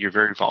side, you're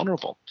very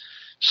vulnerable.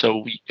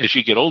 So as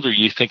you get older,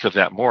 you think of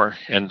that more.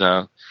 And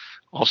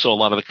also a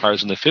lot of the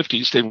cars in the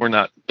 50s, they were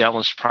not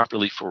balanced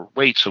properly for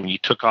weight. So when you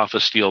took off a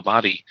steel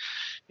body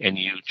and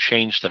you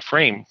changed the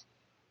frame,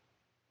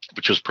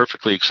 which was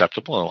perfectly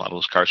acceptable, and a lot of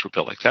those cars were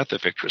built like that, the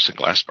Victress and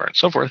Glassbar and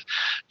so forth,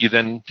 you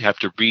then have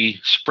to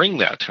re-spring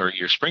that, or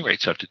your spring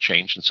rates have to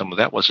change, and some of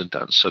that wasn't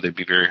done, so they'd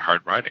be very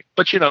hard riding.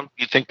 But, you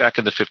think back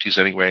in the 50s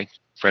anyway.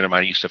 A friend of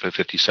mine used to have a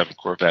 57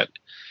 Corvette,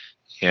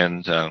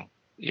 and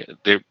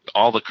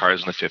all the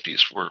cars in the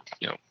 50s were,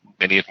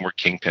 many of them were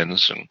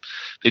kingpins, and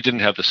they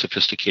didn't have the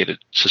sophisticated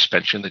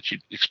suspension that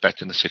you'd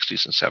expect in the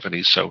 60s and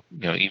 70s. So,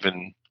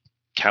 even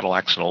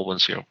Cadillacs and old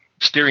ones,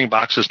 steering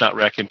box is not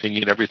rack and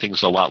pinion.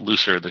 Everything's a lot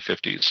looser in the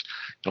 50s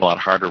and a lot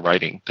harder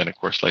riding than, of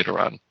course, later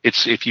on.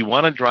 It's if you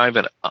want to drive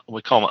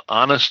we call them an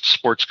honest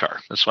sports car.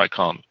 That's what I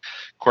call them.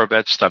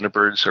 Corvettes,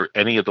 Thunderbirds, or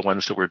any of the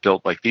ones that were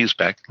built like these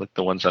back, like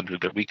the ones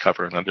that we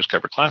cover in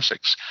Undiscovered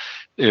Classics.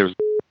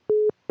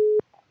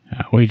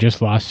 We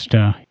just lost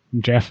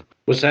Jeff.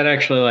 Was that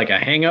actually like a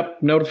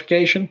hang-up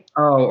notification?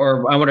 Oh,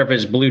 or I wonder if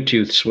his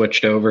Bluetooth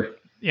switched over.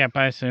 Yep,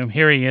 I assume.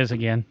 Here he is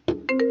again.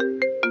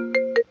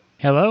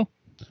 Hello?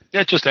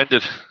 Yeah, it just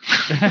ended.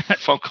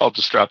 Phone call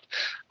just dropped.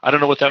 I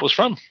don't know what that was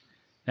from.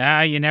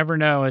 You never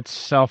know. It's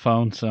cell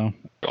phone, so.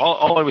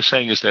 All I was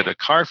saying is that a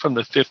car from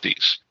the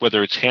 50s,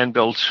 whether it's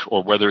hand-built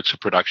or whether it's a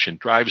production,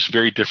 drives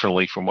very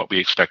differently from what we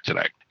expect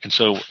today. And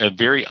so a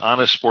very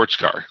honest sports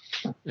car,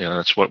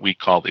 that's what we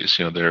call these.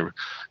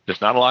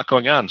 There's not a lot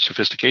going on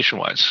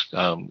sophistication-wise.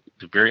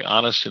 They're very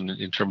honest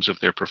in terms of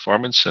their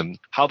performance and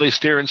how they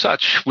steer and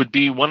such. Would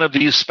be one of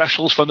these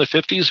specials from the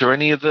 50s or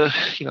any of the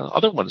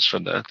other ones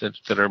from that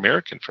are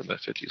American from the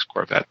 50s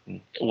Corvette.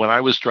 And when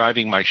I was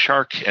driving my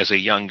Shark as a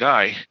young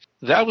guy,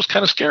 that was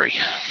kind of scary.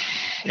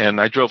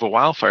 And I drove a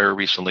Wildfire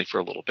recently for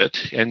a little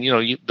bit. And,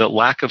 the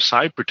lack of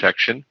side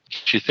protection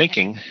gets you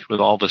thinking with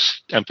all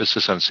this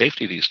emphasis on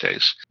safety these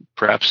days.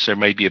 Perhaps there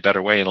may be a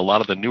better way. And a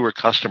lot of the newer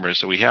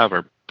customers that we have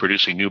are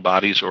producing new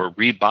bodies or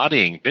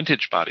rebodying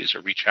vintage bodies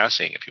or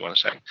rechassing, if you want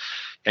to say,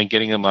 and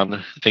getting them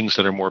on things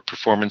that are more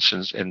performance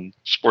and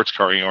sports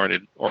car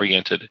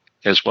oriented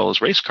as well as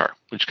race car,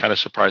 which kind of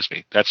surprised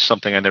me. That's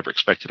something I never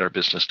expected our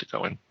business to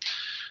go in.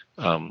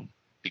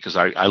 Because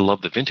I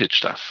love the vintage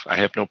stuff. I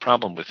have no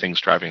problem with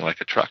things driving like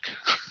a truck.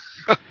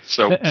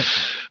 So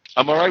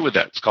I'm all right with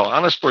that. It's called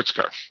honest sports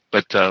car.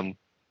 But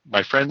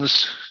my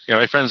friends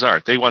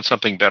aren't. They want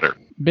something better.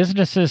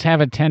 Businesses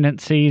have a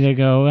tendency to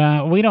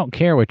go, we don't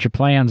care what your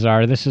plans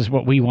are. This is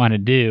what we want to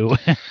do.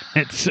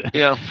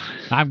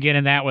 I'm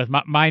getting that with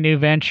my new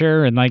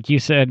venture. And like you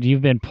said,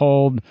 you've been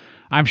pulled.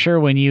 I'm sure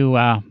when you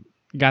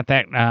got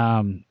that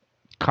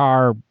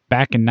car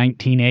back in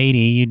 1980,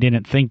 you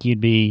didn't think you'd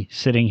be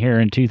sitting here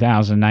in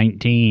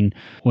 2019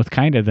 with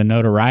kind of the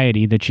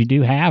notoriety that you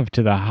do have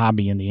to the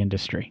hobby and the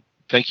industry.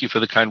 Thank you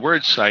for the kind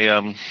words.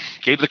 I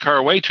gave the car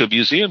away to a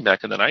museum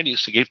back in the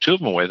 90s. I gave two of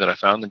them away that I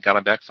found and got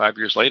them back 5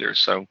 years later.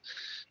 So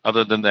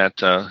other than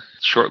that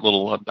short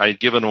little, I had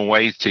given them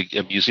away to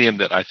a museum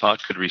that I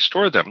thought could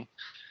restore them.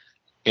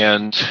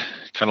 And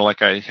kind of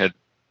like I had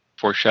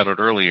foreshadowed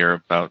earlier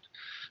about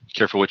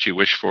careful what you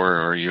wish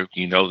for, or you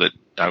know that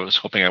I was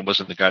hoping I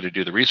wasn't the guy to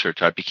do the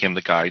research. I became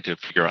the guy to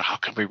figure out how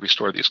can we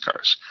restore these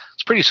cars.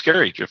 It's pretty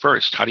scary at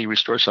first. How do you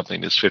restore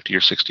something that's 50 or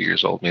 60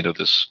 years old, made of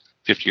this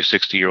 50 or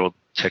 60-year-old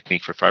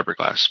technique for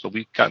fiberglass? But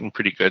we've gotten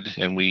pretty good,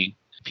 and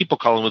people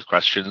call in with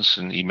questions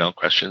and email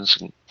questions,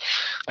 and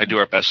I do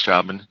our best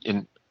job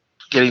in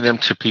getting them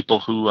to people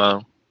who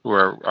are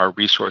our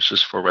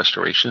resources for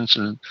restorations,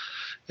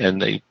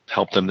 and they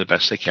help them the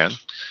best they can.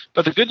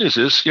 But the good news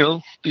is,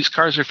 these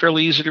cars are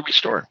fairly easy to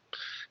restore.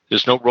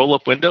 There's no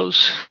roll-up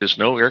windows. There's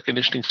no air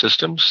conditioning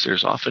systems.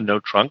 There's often no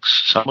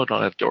trunks. Some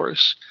don't have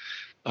doors.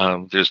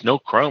 There's no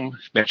chrome.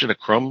 Imagine a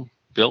chrome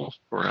bill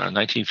for a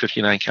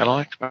 1959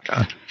 Cadillac. My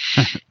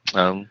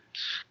God.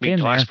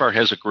 Glassbar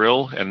has a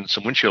grill and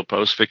some windshield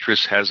posts.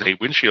 Victress has a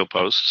windshield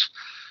posts.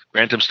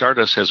 Grantham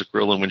Stardust has a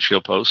grill and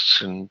windshield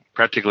posts, and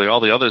practically all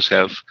the others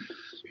have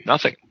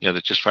nothing. They're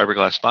just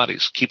fiberglass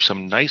bodies. Keeps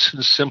them nice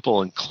and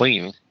simple and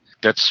clean.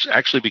 That's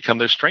actually become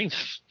their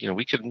strength.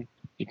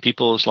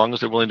 People, as long as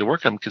they're willing to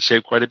work on them, can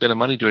save quite a bit of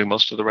money doing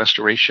most of the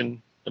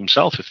restoration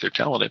themselves if they're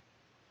talented.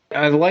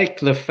 I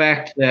like the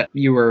fact that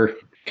you were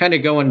kind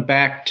of going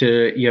back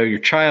to your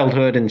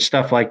childhood and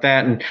stuff like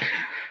that, and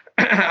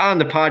on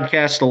the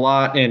podcast a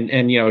lot.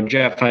 And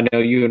Jeff, I know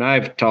you and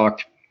I've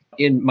talked.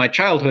 In my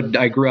childhood,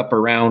 I grew up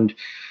around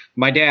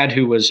my dad,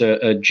 who was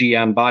a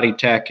GM body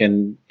tech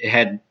and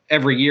had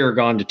every year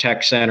gone to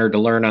Tech Center to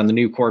learn on the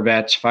new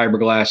Corvettes,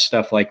 fiberglass,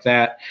 stuff like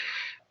that.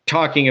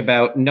 Talking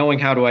about knowing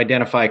how to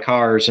identify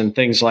cars and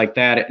things like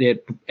that,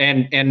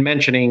 and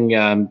mentioning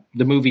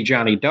the movie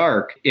Johnny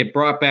Dark, it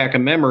brought back a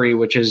memory,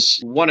 which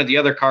is one of the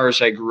other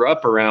cars I grew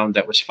up around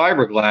that was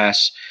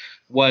fiberglass,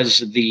 was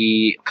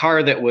the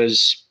car that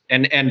was,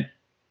 and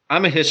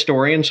I'm a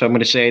historian, so I'm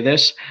going to say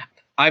this.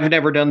 I've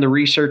never done the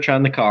research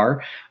on the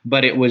car,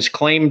 but it was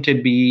claimed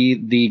to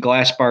be the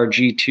Glassbar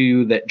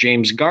G2 that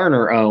James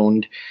Garner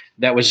owned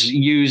that was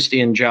used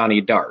in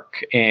Johnny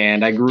Dark.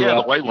 And I grew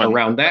up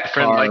around that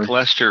car. My friend Mike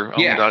Lester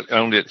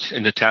owned it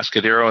in the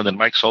Tascadero, and then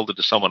Mike sold it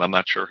to someone, I'm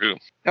not sure who.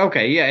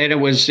 Okay, yeah,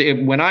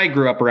 and when I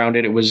grew up around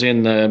it, it was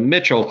in the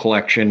Mitchell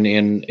collection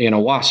in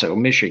Owasso,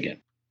 Michigan.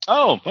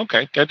 Oh,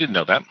 okay. I didn't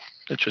know that.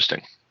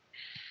 Interesting.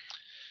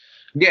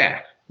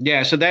 Yeah.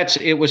 Yeah, so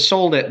it was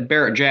sold at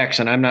Barrett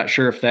Jackson. I'm not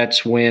sure if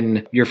that's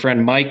when your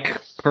friend Mike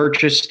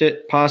purchased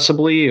it,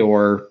 possibly,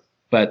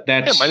 but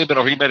that's... Yeah, it might have been,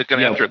 or he might have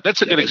gone after it.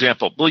 That's a good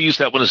example. We'll use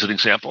that one as an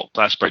example,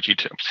 Glassbar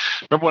G2.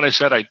 Remember when I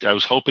said I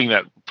was hoping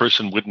that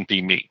person wouldn't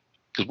be me?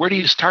 Because where do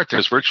you start?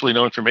 There's virtually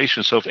no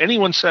information. So if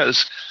anyone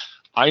says,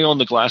 I own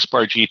the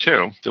Glassbar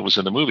G2 that was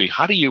in the movie,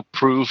 how do you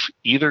prove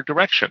either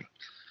direction?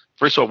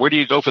 first of all, where do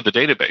you go for the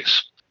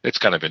database? It's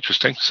kind of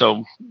interesting.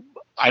 So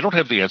I don't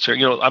have the answer.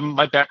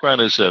 My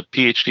background is a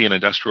PhD in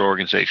industrial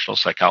organizational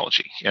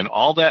psychology, and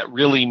all that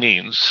really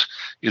means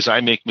is I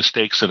make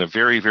mistakes in a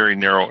very, very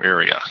narrow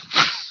area.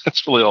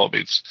 That's really all it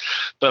means.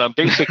 But I'm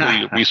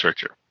basically a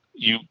researcher.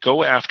 You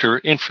go after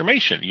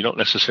information. You don't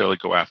necessarily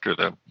go after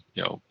the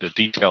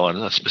detail on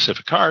a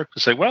specific car to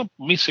say, well,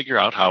 let me figure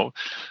out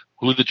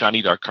who the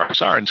Johnny Dark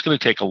cars are. And it's going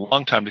to take a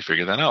long time to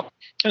figure that out.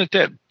 And it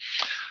did.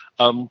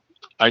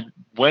 I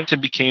went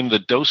and became the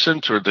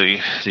docent, or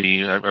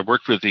I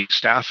worked with the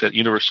staff at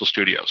Universal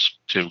Studios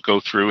to go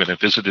through, and I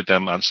visited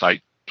them on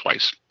site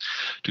twice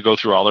to go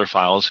through all their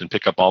files and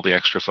pick up all the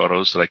extra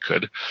photos that I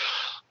could.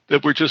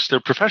 That were just their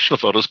professional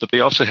photos, but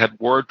they also had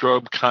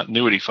wardrobe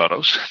continuity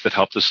photos that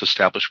helped us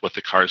establish what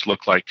the cars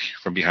look like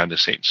from behind the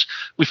scenes.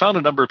 We found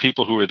a number of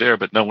people who were there,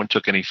 but no one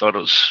took any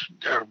photos,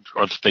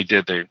 or if they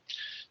did,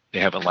 they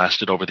haven't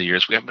lasted over the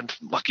years. We haven't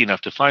been lucky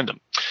enough to find them.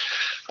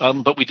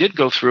 But we did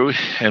go through,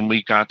 and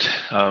we got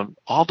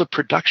all the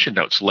production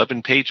notes,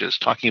 11 pages,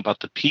 talking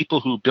about the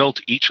people who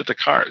built each of the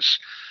cars.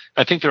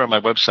 I think they're on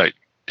my website,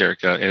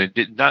 Derek, and it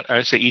did not,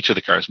 I say each of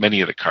the cars,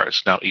 many of the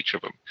cars, not each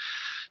of them.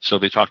 So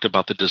they talked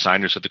about the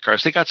designers of the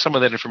cars. They got some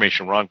of that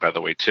information wrong, by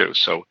the way, too.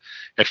 So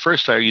at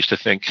first I used to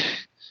think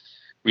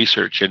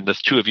research, and the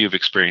two of you have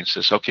experienced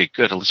this. Okay,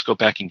 good. Let's go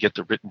back and get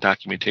the written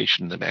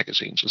documentation in the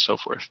magazines and so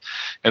forth.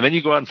 And then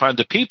you go out and find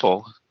the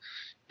people,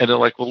 and they're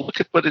like, well,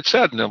 look at what it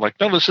said. And they're like,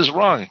 no, this is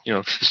wrong.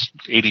 This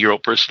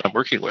 80-year-old person I'm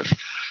working with.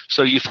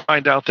 So you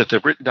find out that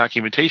the written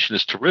documentation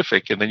is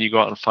terrific, and then you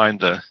go out and find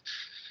the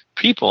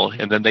people,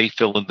 and then they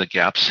fill in the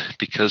gaps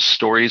because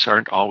stories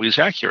aren't always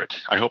accurate.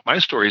 I hope my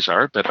stories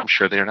are, but I'm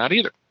sure they're not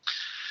either.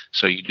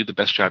 So you do the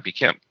best job you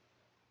can.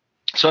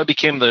 So I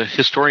became the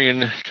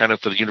historian kind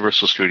of for the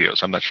Universal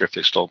Studios. I'm not sure if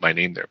they stole my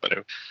name there, but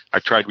I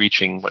tried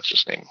reaching, what's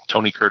his name,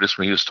 Tony Curtis,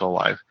 when he was still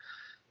alive.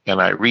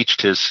 And I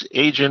reached his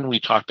agent.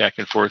 We talked back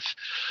and forth.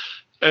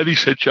 And he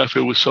said, Jeff,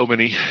 it was so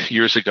many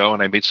years ago,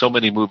 and I made so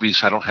many movies,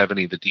 I don't have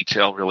any of the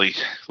detail really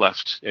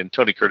left. And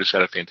Tony Curtis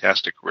had a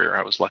fantastic career.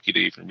 I was lucky to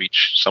even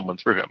reach someone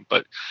through him,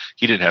 but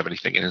he didn't have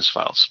anything in his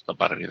files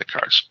about any of the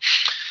cars.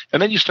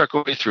 And then you start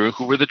going through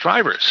who were the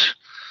drivers.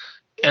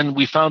 And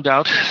we found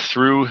out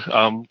through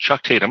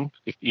Chuck Tatum,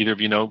 if either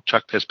of you know,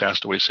 Chuck has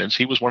passed away since,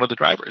 he was one of the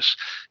drivers.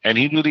 And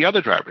he knew the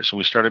other drivers. And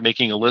we started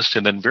making a list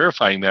and then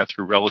verifying that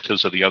through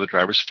relatives of the other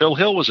drivers. Phil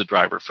Hill was a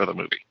driver for the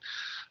movie.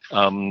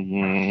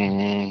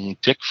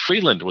 Dick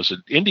Freeland was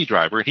an Indy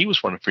driver, and he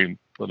was one of the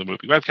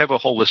movie. I have a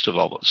whole list of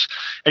all those.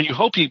 And you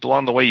hope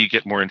along the way you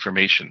get more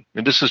information.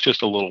 And this is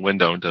just a little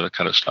window into the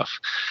kind of stuff.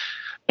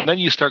 And then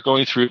you start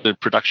going through the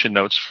production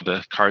notes for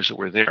the cars that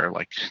were there.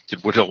 Like,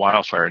 did Woodhill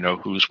Wildfire know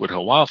whose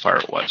Woodhill Wildfire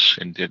it was?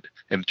 And it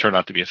turned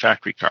out to be a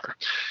factory car.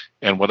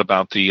 And what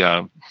about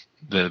the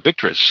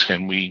Victress?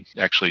 And we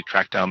actually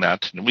tracked down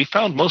that. And we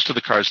found most of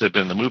the cars that had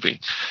been in the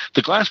movie.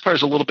 The glass part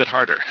is a little bit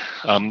harder.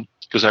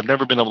 Because I've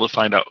never been able to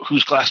find out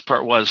whose glass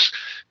part was.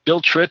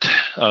 Bill Tritt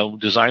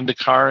designed the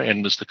car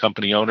and was the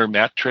company owner.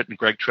 Matt Tritt and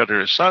Greg Tritt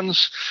are his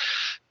sons.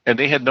 And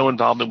they had no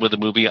involvement with the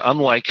movie,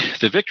 unlike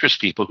the Victress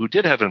people who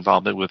did have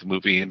involvement with the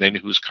movie, and they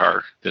knew whose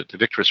car the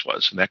Victress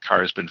was. And that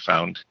car has been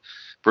found.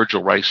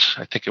 Virgil Rice,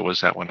 I think it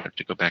was that one. I have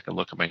to go back and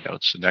look at my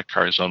notes. And that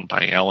car is owned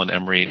by Alan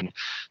Emery in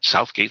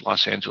Southgate,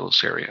 Los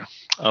Angeles area.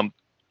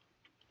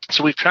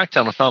 So we've tracked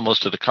down and found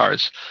most of the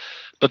cars.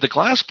 But the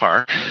glass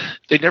part,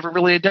 they never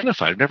really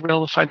identified. I've never been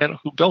able to find out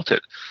who built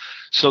it.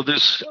 So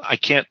I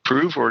can't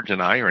prove or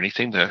deny or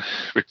anything the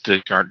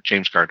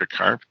James Gardner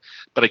car,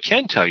 but I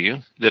can tell you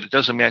that it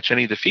doesn't match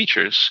any of the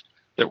features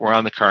that were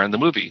on the car in the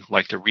movie,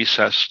 like the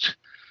recessed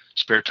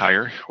spare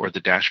tire or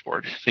the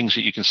dashboard. Things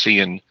that you can see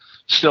in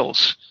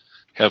stills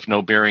have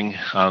no bearing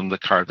on the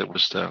car that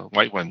was the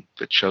white one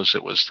that shows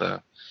it was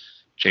the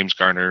James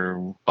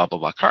Garner, blah, blah,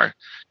 blah car,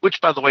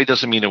 which, by the way,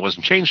 doesn't mean it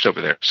wasn't changed over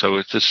there.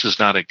 So this is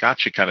not a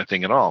gotcha kind of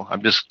thing at all.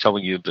 I'm just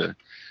telling you the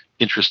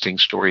interesting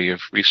story of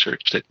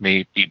research that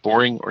may be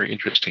boring or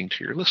interesting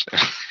to your listener.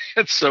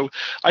 And so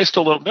I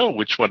still don't know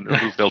which one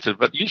who built it,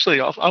 but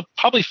usually I'll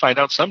probably find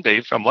out someday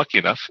if I'm lucky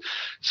enough.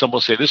 Someone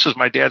will say, this is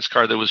my dad's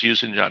car that was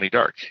used in Johnny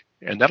Dark.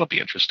 And that'll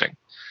be interesting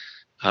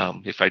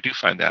if I do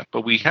find that.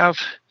 But we have,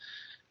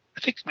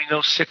 I think we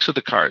know 6 of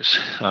the cars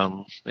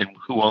and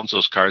who owns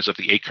those cars of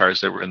the 8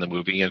 cars that were in the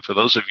movie. And for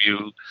those of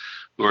you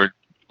who are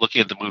looking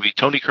at the movie,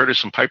 Tony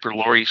Curtis and Piper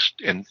Laurie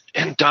and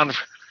Don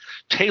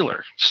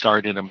Taylor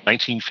starred in a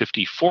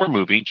 1954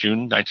 movie.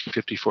 June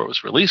 1954 it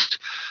was released,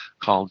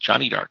 called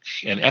Johnny Dark.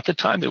 And at the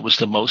time, it was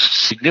the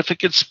most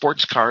significant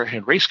sports car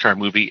and race car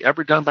movie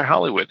ever done by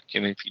Hollywood.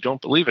 And if you don't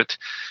believe it,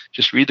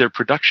 just read their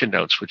production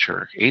notes, which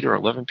are 8 or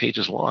 11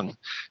 pages long,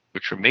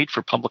 which were made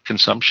for public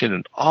consumption,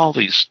 and all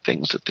these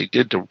things that they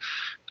did to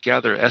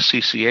gather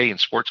SCCA and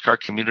sports car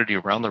community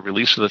around the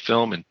release of the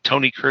film. And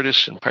Tony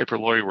Curtis and Piper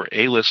Laurie were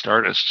A-list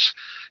artists.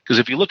 Because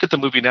if you look at the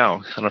movie now,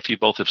 I don't know if you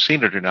both have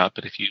seen it or not,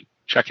 but if you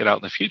check it out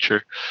in the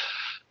future,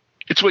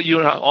 it's what you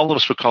and all of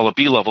us would call a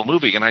B-level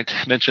movie. And I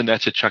mentioned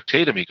that to Chuck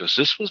Tatum. He goes,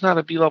 this was not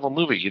a B-level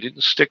movie. You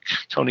didn't stick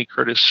Tony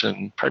Curtis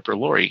and Piper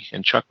Laurie,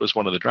 and Chuck was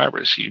one of the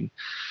drivers. You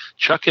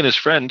Chuck and his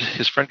friend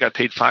got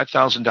paid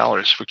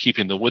 $5,000 for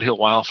keeping the Woodhill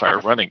Wildfire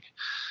running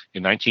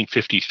in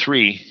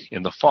 1953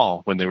 in the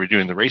fall when they were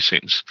doing the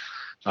racings.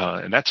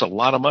 And that's a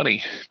lot of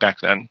money back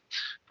then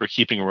for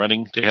keeping it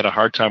running. They had a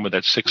hard time with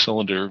that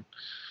 6-cylinder,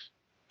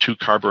 2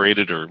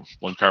 carbureted or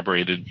 1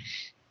 carbureted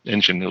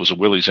engine. It was a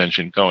Willys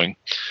engine going.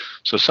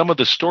 So some of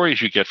the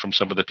stories you get from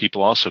some of the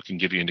people also can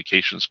give you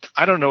indications.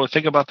 I don't know a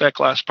thing about that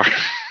glass part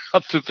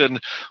other than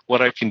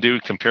what I can do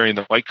comparing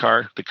the white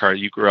car, the car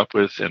you grew up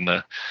with, and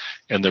the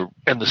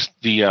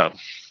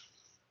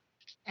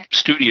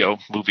studio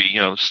movie,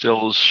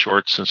 stills,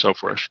 shorts, and so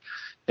forth.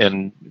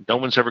 And no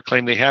one's ever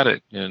claimed they had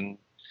it. And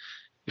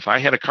if I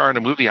had a car in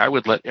a movie, I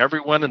would let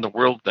everyone in the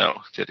world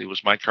know that it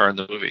was my car in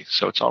the movie.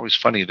 So it's always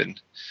funny that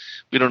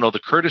we don't know the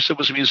Curtis that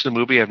was used in the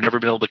movie. I've never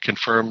been able to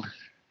confirm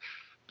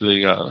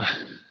the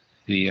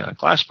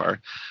glass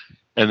bar.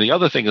 And the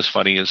other thing is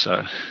funny is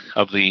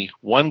of the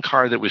one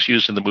car that was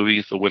used in the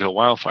movie, the Woodhill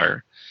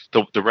Wildfire,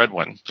 the red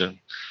one, the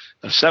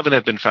 7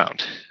 have been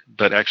found,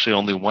 but actually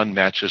only 1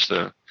 matches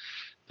the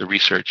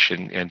research.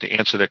 And to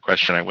answer that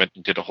question, I went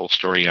and did a whole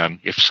story on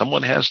if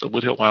someone has the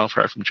Woodhill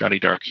Wildfire from Johnny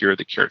Dark, here are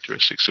the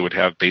characteristics it would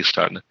have based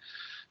on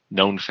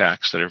known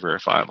facts that are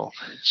verifiable.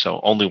 So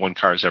only 1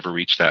 car has ever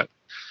reached that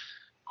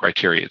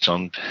criteria. It's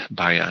owned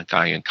by a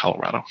guy in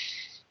Colorado.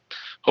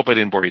 Hope I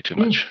didn't bore you too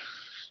much.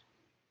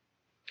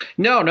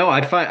 No,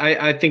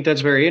 I think that's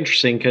very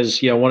interesting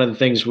because, one of the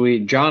things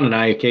John and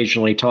I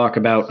occasionally talk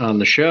about on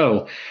the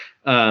show,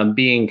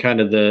 being kind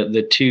of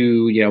the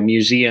 2,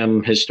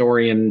 museum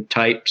historian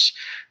types,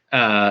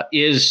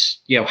 is,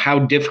 how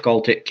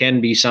difficult it can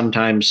be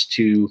sometimes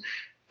to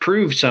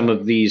prove some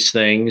of these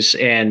things.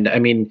 And I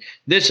mean,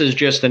 this is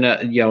just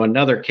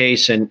another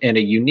case and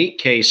a unique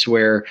case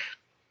where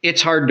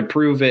it's hard to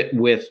prove it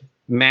with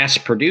mass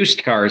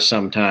produced cars.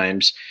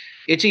 Sometimes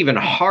it's even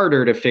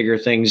harder to figure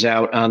things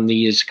out on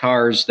these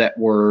cars that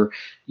were,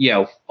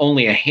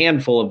 only a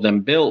handful of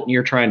them built, and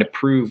you're trying to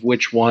prove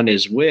which one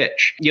is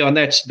which, and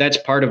that's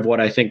part of what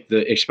I think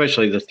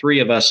especially the 3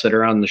 of us that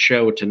are on the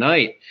show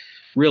tonight,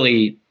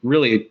 really,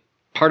 really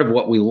part of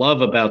what we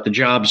love about the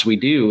jobs we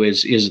do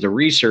is the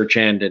research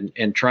end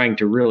and trying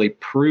to really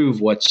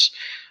prove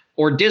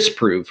or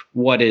disprove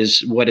what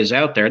is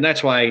out there. And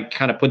that's why I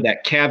kind of put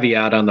that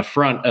caveat on the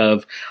front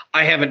of,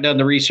 I haven't done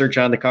the research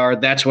on the car.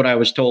 That's what I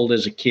was told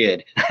as a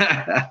kid.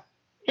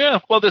 Yeah,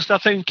 well, there's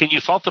nothing. Can you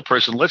fault the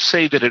person? Let's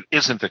say that it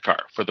isn't the car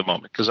for the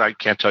moment, because I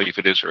can't tell you if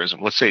it is or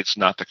isn't. Let's say it's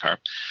not the car.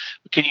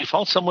 Can you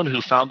fault someone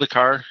who found the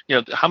car?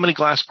 How many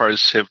glass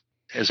bars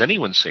has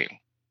anyone seen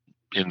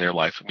in their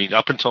life? I mean,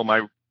 up until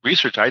my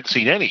research, I hadn't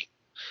seen any.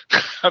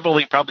 I've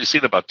only probably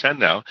seen about 10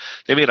 now.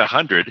 They made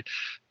 100.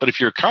 But if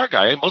you're a car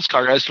guy, most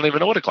car guys don't even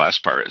know what a glass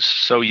bar is.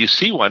 So you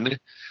see one,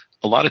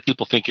 a lot of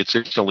people think it's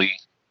instantly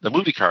the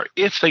movie car,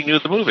 if they knew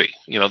the movie.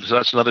 So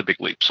that's another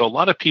big leap. So a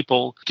lot of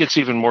people, it gets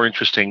even more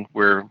interesting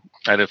where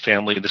I had a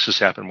family, and this has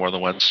happened more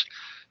than once.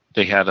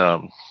 They had,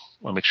 I'll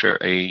make sure,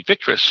 a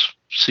Victress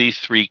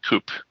C3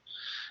 coupe.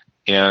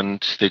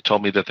 And they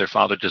told me that their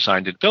father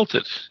designed and built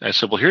it. I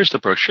said, well, here's the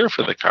brochure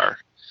for the car.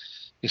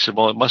 He said,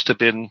 well, it must have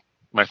been,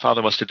 my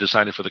father must have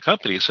designed it for the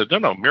company. He said,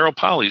 no, Miro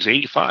Polly's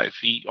 85.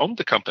 He owned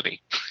the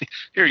company.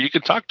 Here, you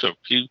can talk to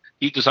him.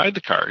 He designed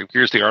the car.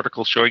 Here's the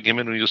article showing him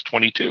when he was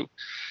 22.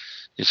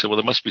 He said, well,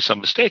 there must be some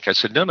mistake. I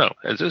said, no,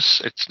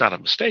 it's not a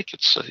mistake.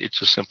 It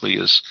just simply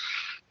is,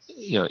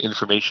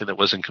 information that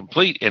wasn't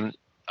complete. And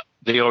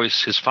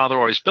his father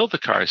always built the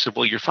car. I said,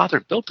 well, your father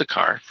built the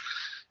car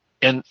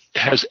and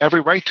has every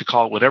right to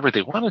call it whatever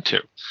they wanted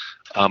to.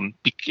 And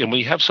when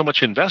you have so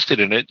much invested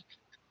in it,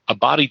 a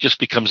body just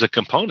becomes a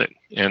component.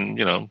 And,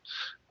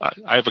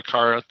 I have a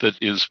car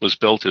that was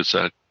built as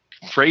a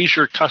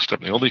Fraser Custom,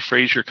 the only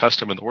Fraser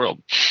Custom in the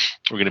world.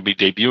 We're going to be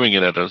debuting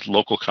it at a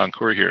local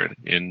concours here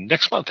in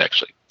next month,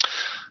 actually.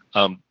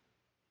 I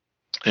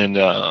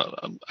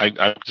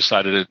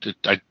decided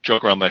I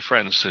joke around my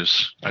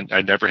friends,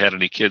 I never had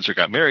any kids or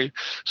got married,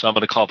 so I'm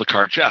going to call the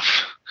car Jeff.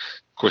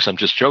 Of course, I'm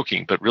just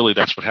joking, but really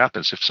that's what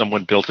happens. If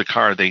someone built a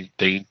car, they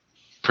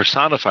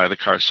personify the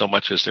car so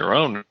much as their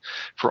own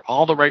for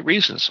all the right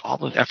reasons, all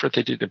the effort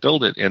they did to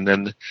build it. And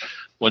then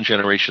one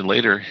generation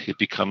later, it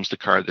becomes the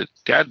car that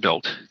Dad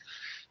built,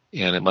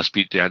 and it must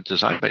be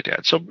designed by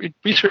Dad. So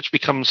research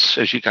becomes,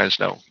 as you guys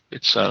know,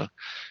 it's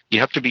you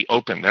have to be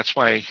open. That's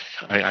why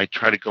I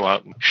try to go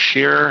out and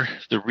share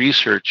the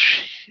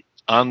research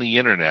on the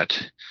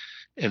internet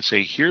and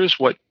say, here's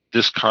what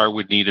this car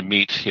would need to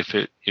meet if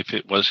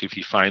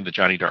you find the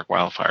Johnny Dark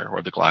Wildfire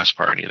or the glass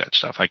bar, any of that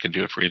stuff. I can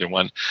do it for either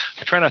one.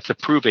 I try not to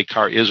prove a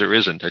car is or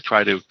isn't. I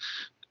try to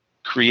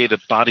create a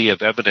body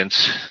of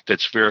evidence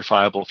that's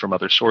verifiable from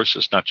other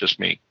sources, not just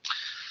me.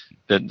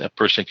 Then a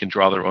person can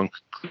draw their own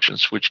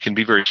conclusions, which can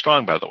be very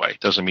strong, by the way. It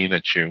doesn't mean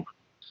that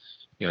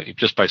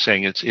just by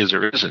saying it's is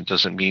or isn't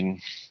doesn't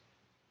mean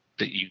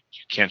that you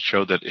can't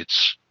show that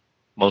it's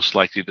most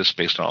likely this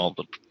based on all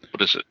the,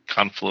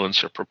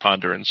 confluence or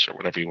preponderance or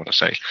whatever you want to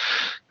say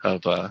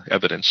of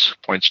evidence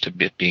points to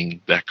it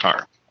being that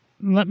car.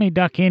 Let me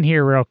duck in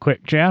here real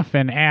quick, Jeff,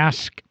 and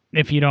ask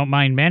if you don't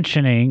mind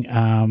mentioning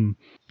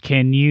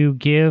Can you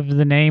give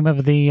the name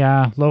of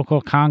the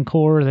local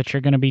Concours that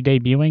you're going to be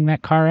debuting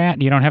that car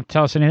at? You don't have to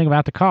tell us anything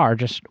about the car,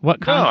 just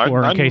what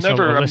Concours, in case of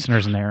the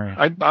listeners in the area.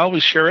 I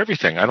always share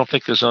everything. I don't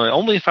think there's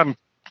only if I'm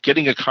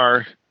getting a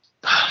car,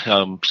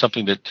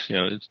 something that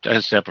it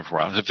has to happen for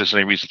a while. If there's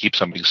any reason to keep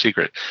something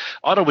secret,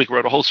 Auto Week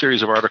wrote a whole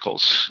series of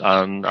articles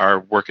on our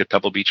work at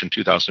Pebble Beach in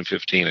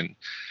 2015 and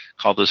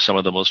called us some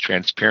of the most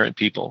transparent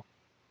people,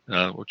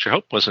 which I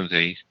hope wasn't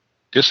a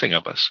dissing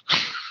of us.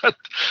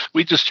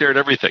 We just shared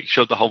everything,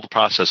 showed the whole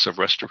process of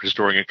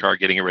restoring a car,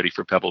 getting it ready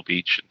for Pebble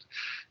Beach,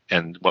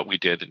 and what we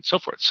did and so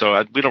forth.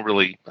 So we don't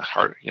really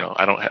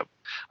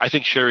I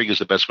think sharing is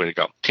the best way to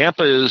go.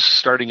 Tampa is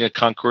starting a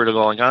Concours de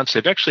l'Elegance.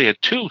 They've actually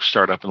had two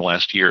start up in the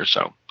last year or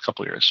so, a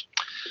couple of years.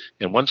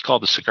 And one's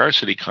called the Cigar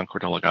City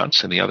Concours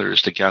d'Elegance, and the other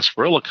is the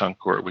Gasparilla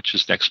Concours, which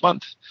is next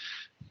month.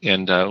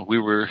 And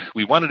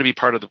we wanted to be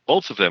part of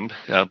both of them,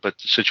 but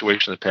the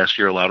situation the past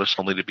year allowed us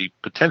only to be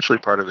potentially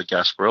part of the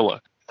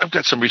Gasparilla. I've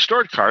got some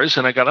restored cars,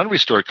 and I got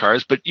unrestored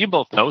cars, but you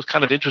both know it's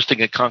kind of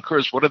interesting at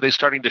Concours. What are they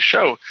starting to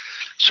show?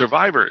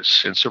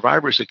 Survivors, and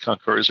survivors at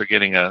Concours are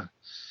getting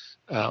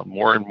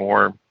more and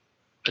more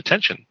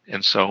attention.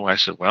 And so I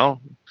said,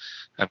 well,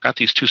 I've got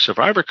these two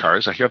survivor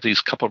cars. I have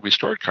these couple of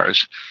restored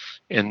cars,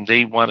 and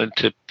they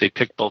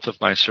picked both of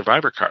my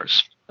survivor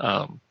cars.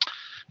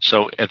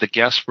 So at the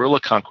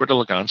Gasparilla Concours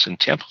d'Elegance in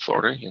Tampa,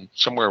 Florida,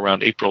 somewhere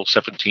around April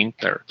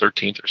 17th or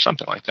 13th or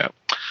something like that,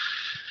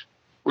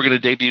 we're going to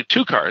debut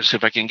two cars.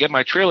 If I can get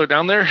my trailer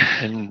down there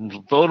and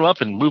load them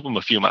up and move them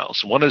a few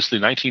miles. One is the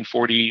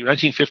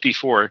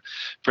 1954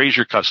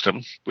 Frazier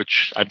Custom,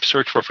 which I've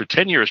searched for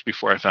 10 years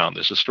before I found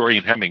this. A story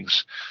in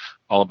Hemmings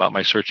all about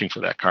my searching for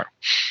that car.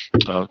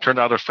 Turned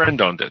out a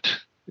friend owned it.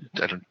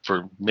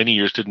 For many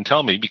years didn't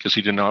tell me because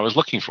he didn't know I was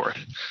looking for it.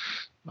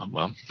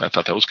 Well, I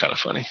thought that was kind of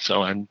funny.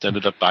 So I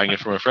ended up buying it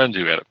from a friend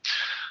who had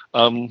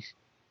it.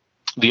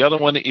 The other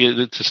one is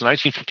it's a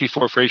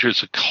 1954 Frazier.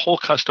 It's a whole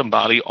custom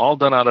body, all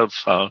done out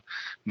of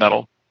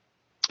metal.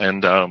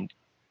 And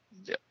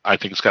I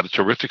think it's got a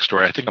terrific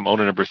story. I think I'm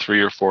owner number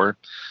 3 or 4.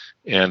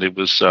 And it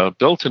was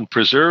built and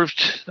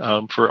preserved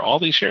for all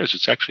these years.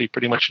 It's actually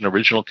pretty much in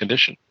original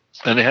condition.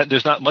 And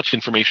there's not much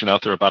information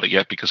out there about it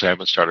yet because I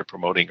haven't started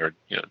promoting or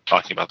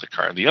talking about the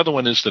car. And the other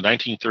one is the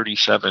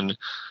 1937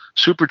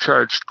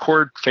 supercharged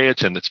Cord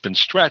Phaeton that's been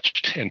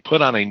stretched and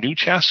put on a new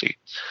chassis.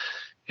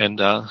 And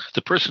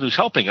the person who's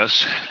helping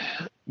us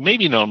may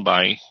be known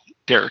by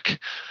Derek,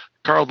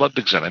 Carl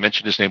Ludvigsen. I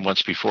mentioned his name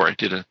once before. I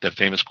did that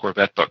famous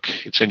Corvette book.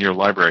 It's in your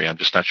library. I'm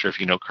just not sure if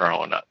you know Carl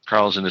or not.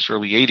 Carl's in his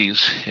early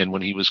 80s, and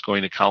when he was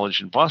going to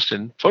college in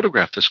Boston,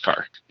 photographed this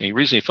car. And the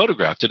reason he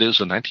photographed it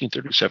is a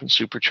 1937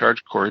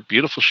 supercharged Cord,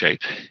 beautiful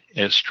shape,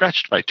 and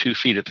stretched by 2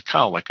 feet at the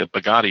cowl like a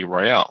Bugatti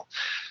Royale.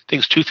 I think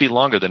it's 2 feet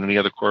longer than any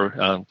other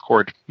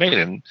Cord made.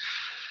 And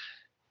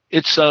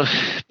it's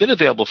been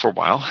available for a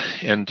while,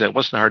 and it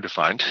wasn't hard to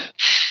find.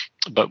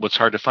 But what's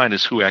hard to find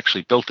is who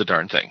actually built the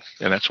darn thing.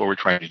 And that's what we're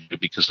trying to do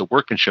because the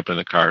workmanship in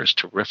the car is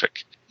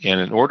terrific. And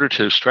in order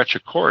to stretch a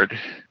cord,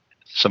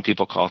 some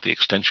people call it the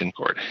extension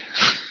cord.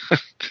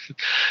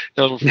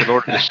 In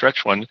order to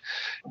stretch one,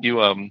 you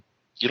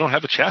don't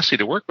have a chassis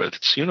to work with.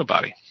 It's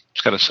unibody.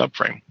 It's got a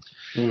subframe.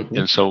 Mm-hmm.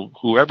 And so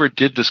whoever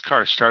did this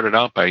car started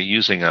out by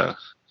using a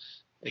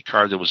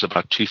car that was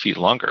about 2 feet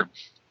longer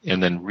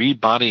and then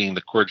rebodying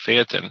the Cord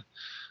Phaeton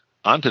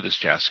onto this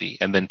chassis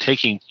and then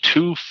taking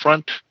 2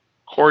 front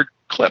cord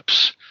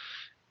clips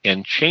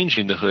and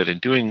changing the hood and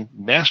doing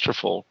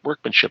masterful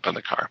workmanship on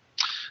the car,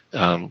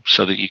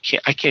 so that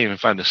I can't even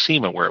find the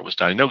seam of where it was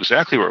done. I know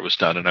exactly where it was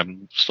done, and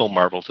I'm still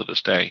marveled to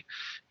this day.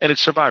 And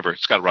it's Survivor.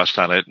 It's got rust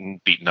on it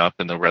and beaten up,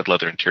 and the red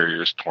leather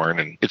interior is torn.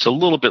 And it's a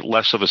little bit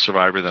less of a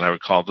Survivor than I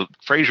would call the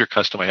Frazier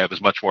Custom I have is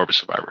much more of a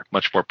Survivor,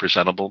 much more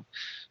presentable.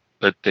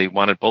 But they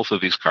wanted both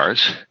of these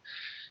cars,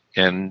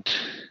 and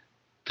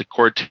the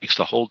Cord takes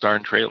the whole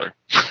darn trailer.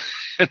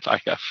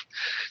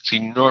 It's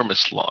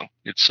enormous long.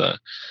 It's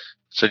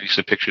send you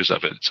some pictures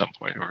of it at some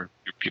point, or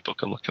people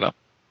can look it up.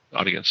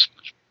 Audience,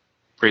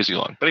 crazy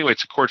long. But anyway,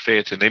 it's a Cord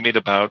Phaeton. They made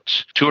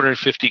about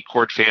 250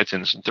 Cord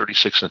Phaetons in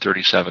 36 and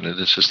 37, and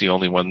this is the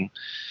only one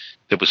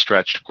that was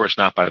stretched. Of course,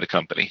 not by the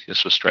company.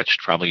 This was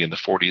stretched probably in the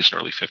 40s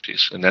and early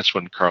 50s, and that's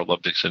when Carl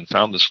Ludvigsen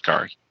found this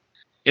car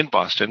in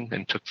Boston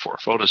and took 4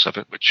 photos of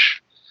it,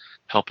 which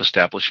help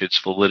establish its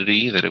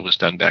validity that it was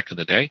done back in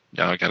the day.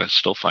 Now I got to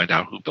still find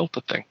out who built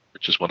the thing,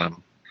 which is what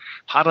I'm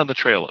hot on the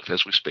trail of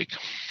as we speak.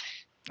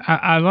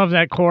 I love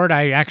that Cord.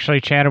 I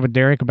actually chatted with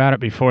Derek about it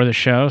before the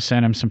show,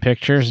 sent him some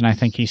pictures, and I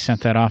think he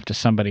sent that off to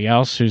somebody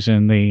else who's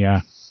in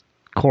the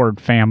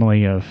Cord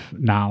family of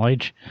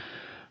knowledge.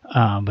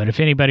 But if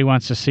anybody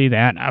wants to see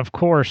that, of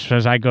course,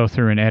 as I go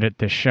through and edit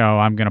this show,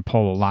 I'm going to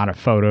pull a lot of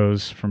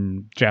photos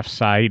from Jeff's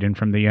site and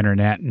from the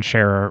internet and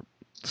share,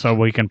 so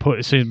we can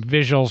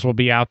visuals will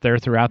be out there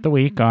throughout the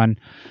week on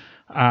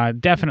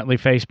definitely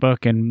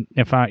Facebook, and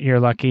if you're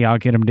lucky, I'll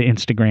get them to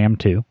Instagram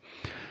too.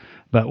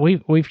 But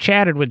we've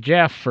chatted with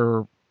Jeff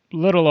for a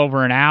little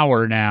over an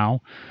hour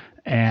now,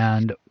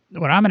 and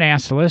what I'm going to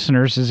ask the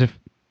listeners is if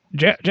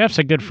Jeff's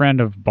a good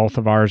friend of both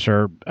of ours,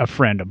 or a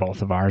friend of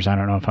both of ours. I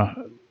don't know if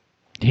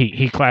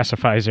he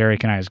classifies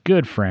Eric and I as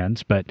good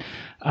friends, but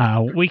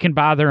we can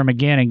bother him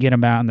again and get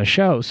him out on the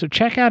show. So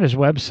check out his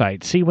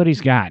website, see what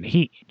he's got.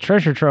 He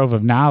treasure trove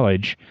of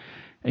knowledge.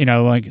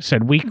 Like I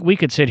said, we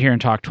could sit here and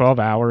talk 12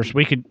 hours.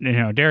 We could,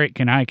 Derek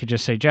and I could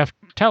just say, Jeff,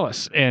 tell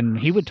us, and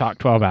he would talk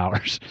 12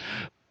 hours.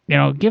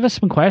 Give us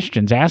some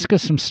questions. Ask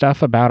us some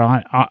stuff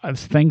about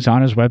things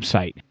on his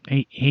website.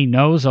 He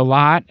knows a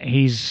lot.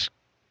 He's,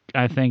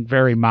 I think,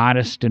 very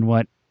modest in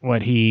what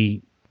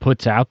he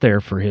puts out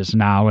there for his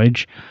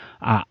knowledge.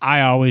 I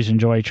always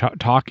enjoy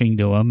talking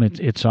to him.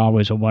 It's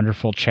always a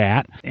wonderful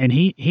chat. And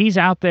he's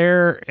out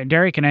there.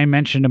 Derek and I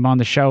mentioned him on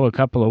the show a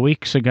couple of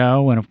weeks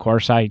ago. And, of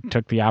course, I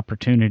took the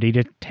opportunity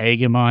to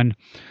tag him on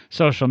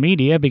social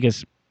media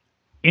because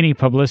any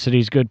publicity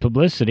is good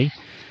publicity.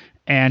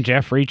 And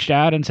Jeff reached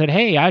out and said,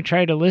 hey, I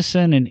tried to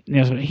listen. And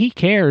he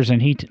cares.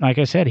 And like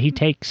I said, he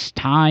takes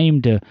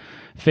time to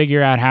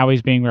figure out how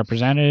he's being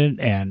represented.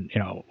 And,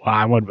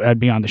 I'd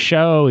be on the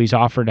show. He's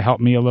offered to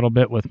help me a little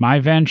bit with my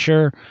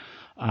venture.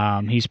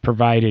 He's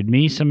provided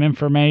me some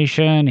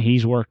information.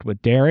 He's worked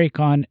with Derek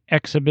on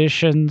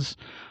exhibitions.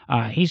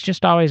 He's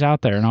just always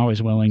out there and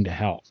always willing to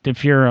help.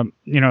 If you're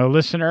a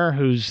listener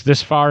who's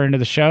this far into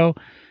the show,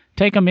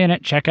 take a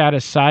minute, check out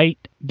his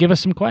site, give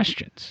us some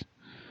questions.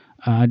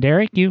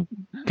 Derek, you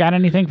got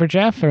anything for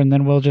Jeff? And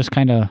then we'll just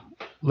kind of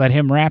let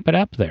him wrap it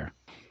up there.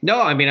 No,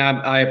 I mean,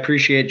 I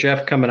appreciate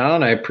Jeff coming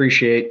on. I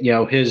appreciate,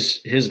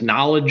 his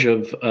knowledge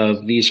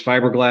of these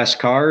fiberglass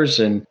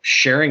cars and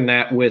sharing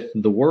that with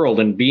the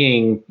world and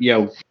being,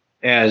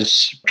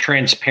 as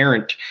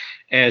transparent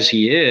as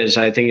he is.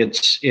 I think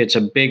it's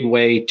a big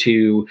way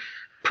to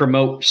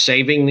promote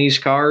saving these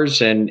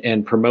cars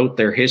and promote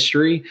their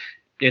history.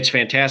 It's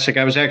fantastic.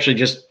 I was actually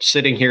just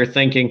sitting here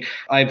thinking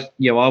I've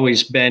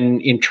always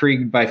been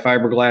intrigued by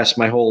fiberglass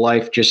my whole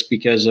life just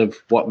because of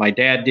what my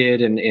dad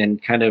did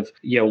and kind of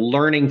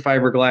learning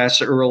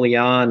fiberglass early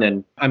on.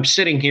 And I'm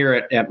sitting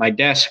here at my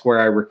desk where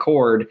I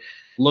record,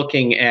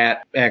 looking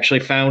at,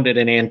 actually found at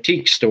an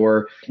antique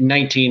store,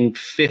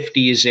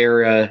 1950s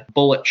era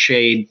bullet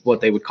shade, what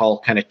they would call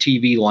kind of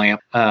TV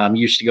lamp,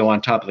 used to go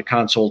on top of the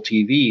console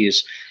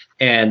TVs.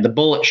 And the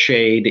bullet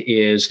shade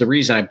is, the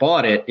reason I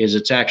bought it is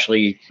it's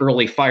actually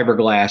early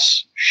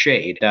fiberglass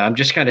shade. I'm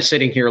just kind of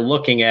sitting here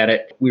looking at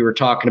it. We were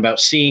talking about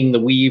seeing the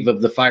weave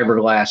of the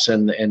fiberglass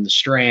and the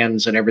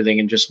strands and everything,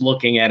 and just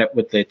looking at it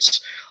with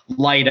its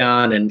light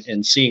on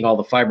and seeing all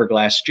the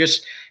fiberglass,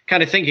 just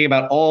kind of thinking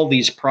about all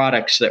these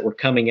products that were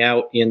coming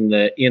out in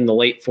the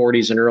late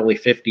 40s and early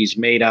 50s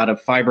made out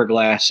of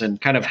fiberglass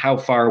and kind of how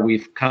far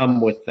we've come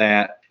with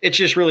that. It's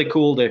just really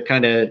cool to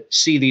kind of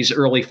see these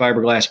early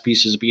fiberglass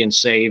pieces being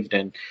saved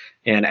and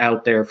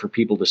out there for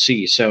people to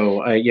see.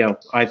 So,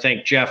 I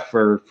thank Jeff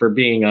for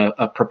being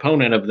a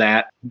proponent of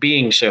that,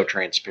 being so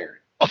transparent.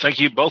 Well, thank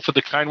you both for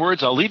the kind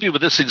words. I'll leave you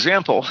with this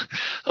example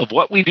of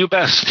what we do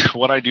best,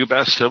 what I do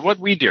best, of what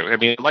we do. I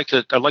mean,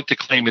 I'd like to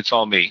claim it's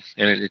all me,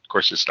 and of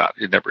course it's not.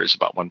 It never is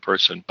about one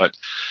person, but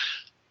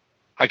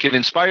I can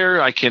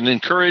inspire, I can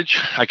encourage,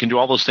 I can do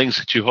all those things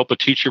that you hope a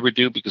teacher would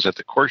do, because at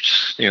the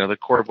course, the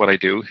core of what I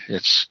do,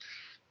 it's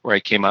where I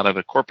came out of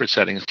a corporate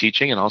setting of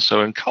teaching and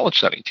also in college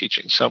setting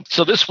teaching.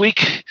 So this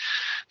week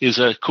is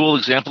a cool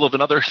example of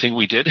another thing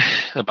we did.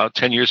 About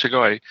 10 years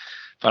ago, I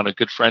found a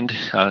good friend,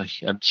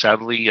 and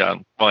sadly,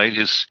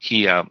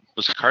 he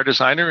was a car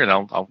designer, and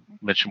I'll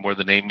mention more of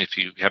the name if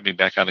you have me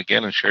back on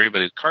again and share you,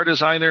 but a car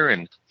designer,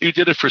 and he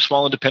did it for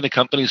small independent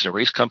companies and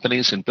race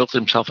companies and built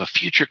himself a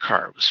future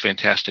car. It was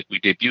fantastic. We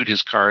debuted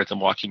his car at the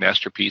Milwaukee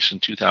Masterpiece in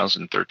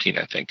 2013,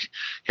 I think.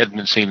 Hadn't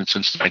been seen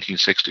since the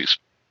 1960s.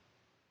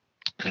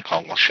 They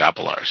call him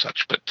Chapelar or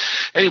such. But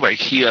anyway,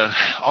 he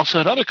also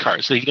had other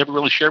cars that he never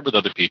really shared with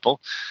other people.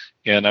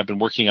 And I've been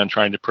working on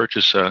trying to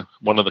purchase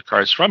one of the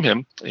cars from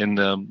him. And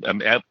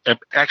I'm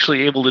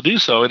actually able to do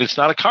so. And it's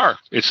not a car.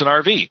 It's an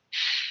RV.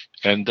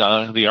 And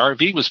the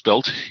RV was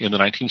built in the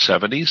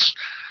 1970s.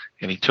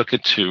 And he took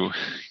it to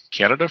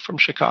Canada from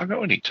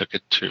Chicago. And he took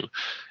it to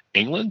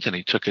England. And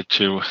he took it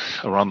to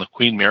around the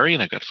Queen Mary.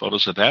 And I got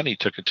photos of that. And he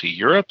took it to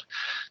Europe.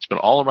 It's been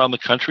all around the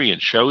country in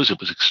shows. It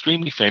was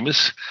extremely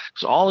famous.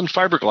 It was all in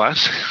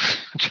fiberglass,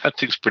 which I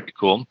think is pretty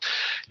cool. And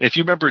if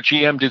you remember,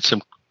 GM did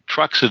some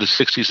trucks of the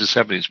 60s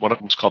and 70s. One of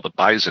them was called the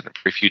Bison, a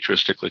very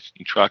futuristic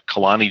looking truck.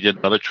 Kalani did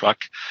another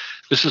truck.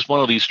 This is one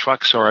of these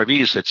trucks or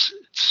RVs that's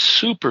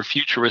super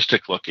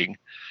futuristic looking.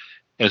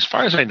 As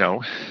far as I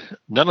know,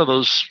 none of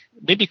those,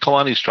 maybe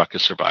Kalani's truck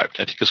has survived.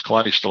 I think because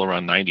Kalani's still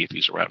around 90 if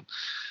he's around.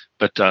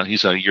 But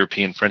he's a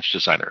European French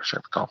designer, if I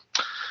recall.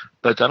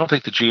 But I don't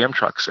think the GM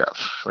trucks have,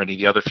 or any of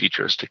the other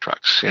futuristic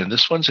trucks. And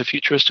this one's a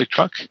futuristic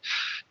truck,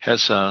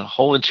 has a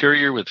whole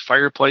interior with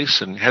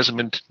fireplace and hasn't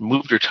been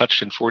moved or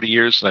touched in 40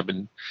 years. And I've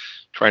been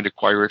trying to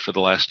acquire it for the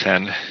last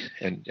 10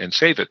 and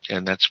save it.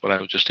 And that's what I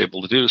was just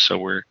able to do. So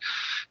we're,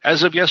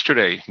 as of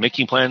yesterday,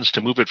 making plans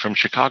to move it from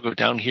Chicago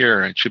down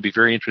here. It should be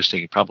very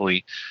interesting.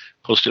 Probably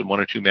post it in one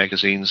or two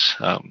magazines.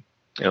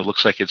 It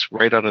looks like it's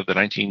right out of the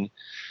 1970s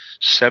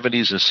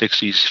and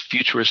 60s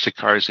futuristic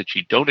cars that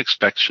you don't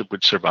expect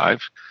would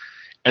survive.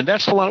 And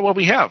that's a lot of what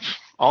we have.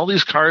 all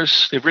these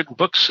cars, they've written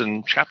books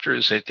and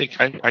chapters. I think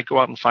I go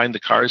out and find the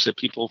cars that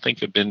people think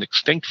have been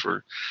extinct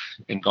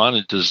and gone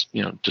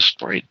and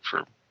destroyed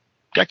for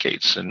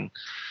decades. And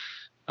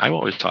I've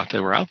always thought they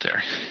were out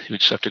there. We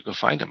just have to go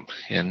find them.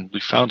 And we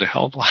found a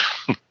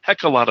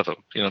heck of a lot of them,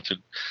 it's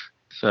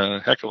a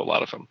heck of a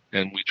lot of them.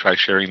 And we try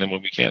sharing them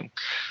when we can.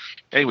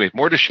 Anyway,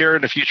 more to share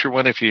in a future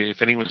one.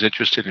 If anyone's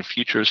interested in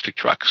futuristic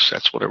trucks,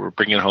 that's what we're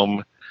bringing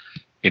home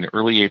in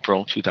early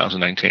April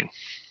 2019.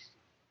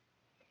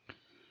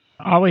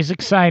 Always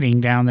exciting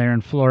down there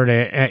in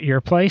Florida at your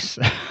place.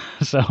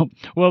 So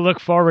we'll look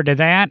forward to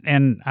that,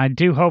 and I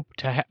do hope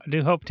to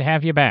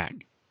have you back.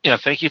 Yeah,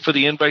 thank you for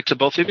the invite to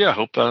both of you. I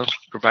hope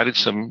provided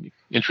some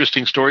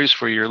interesting stories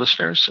for your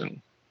listeners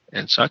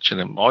and such. And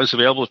I'm always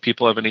available if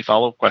people have any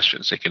follow-up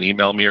questions. They can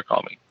email me or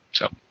call me.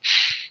 So,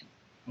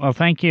 well,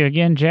 thank you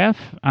again, Jeff.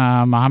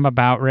 I'm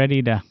about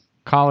ready to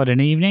call it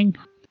an evening.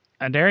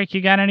 Derek, you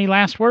got any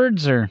last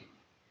words or?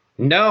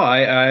 No,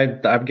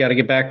 I've got to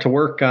get back to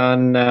work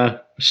on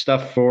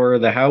stuff for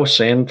the house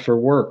and for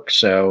work.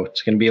 So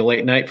it's going to be a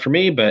late night for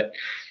me, but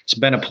it's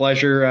been a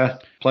pleasure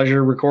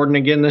recording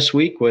again this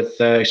week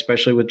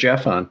especially with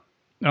Jeff on.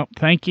 Oh,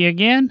 thank you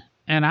again.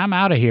 And I'm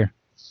out of here.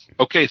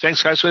 Okay.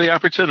 Thanks guys for the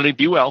opportunity.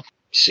 Be well.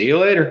 See you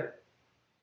later.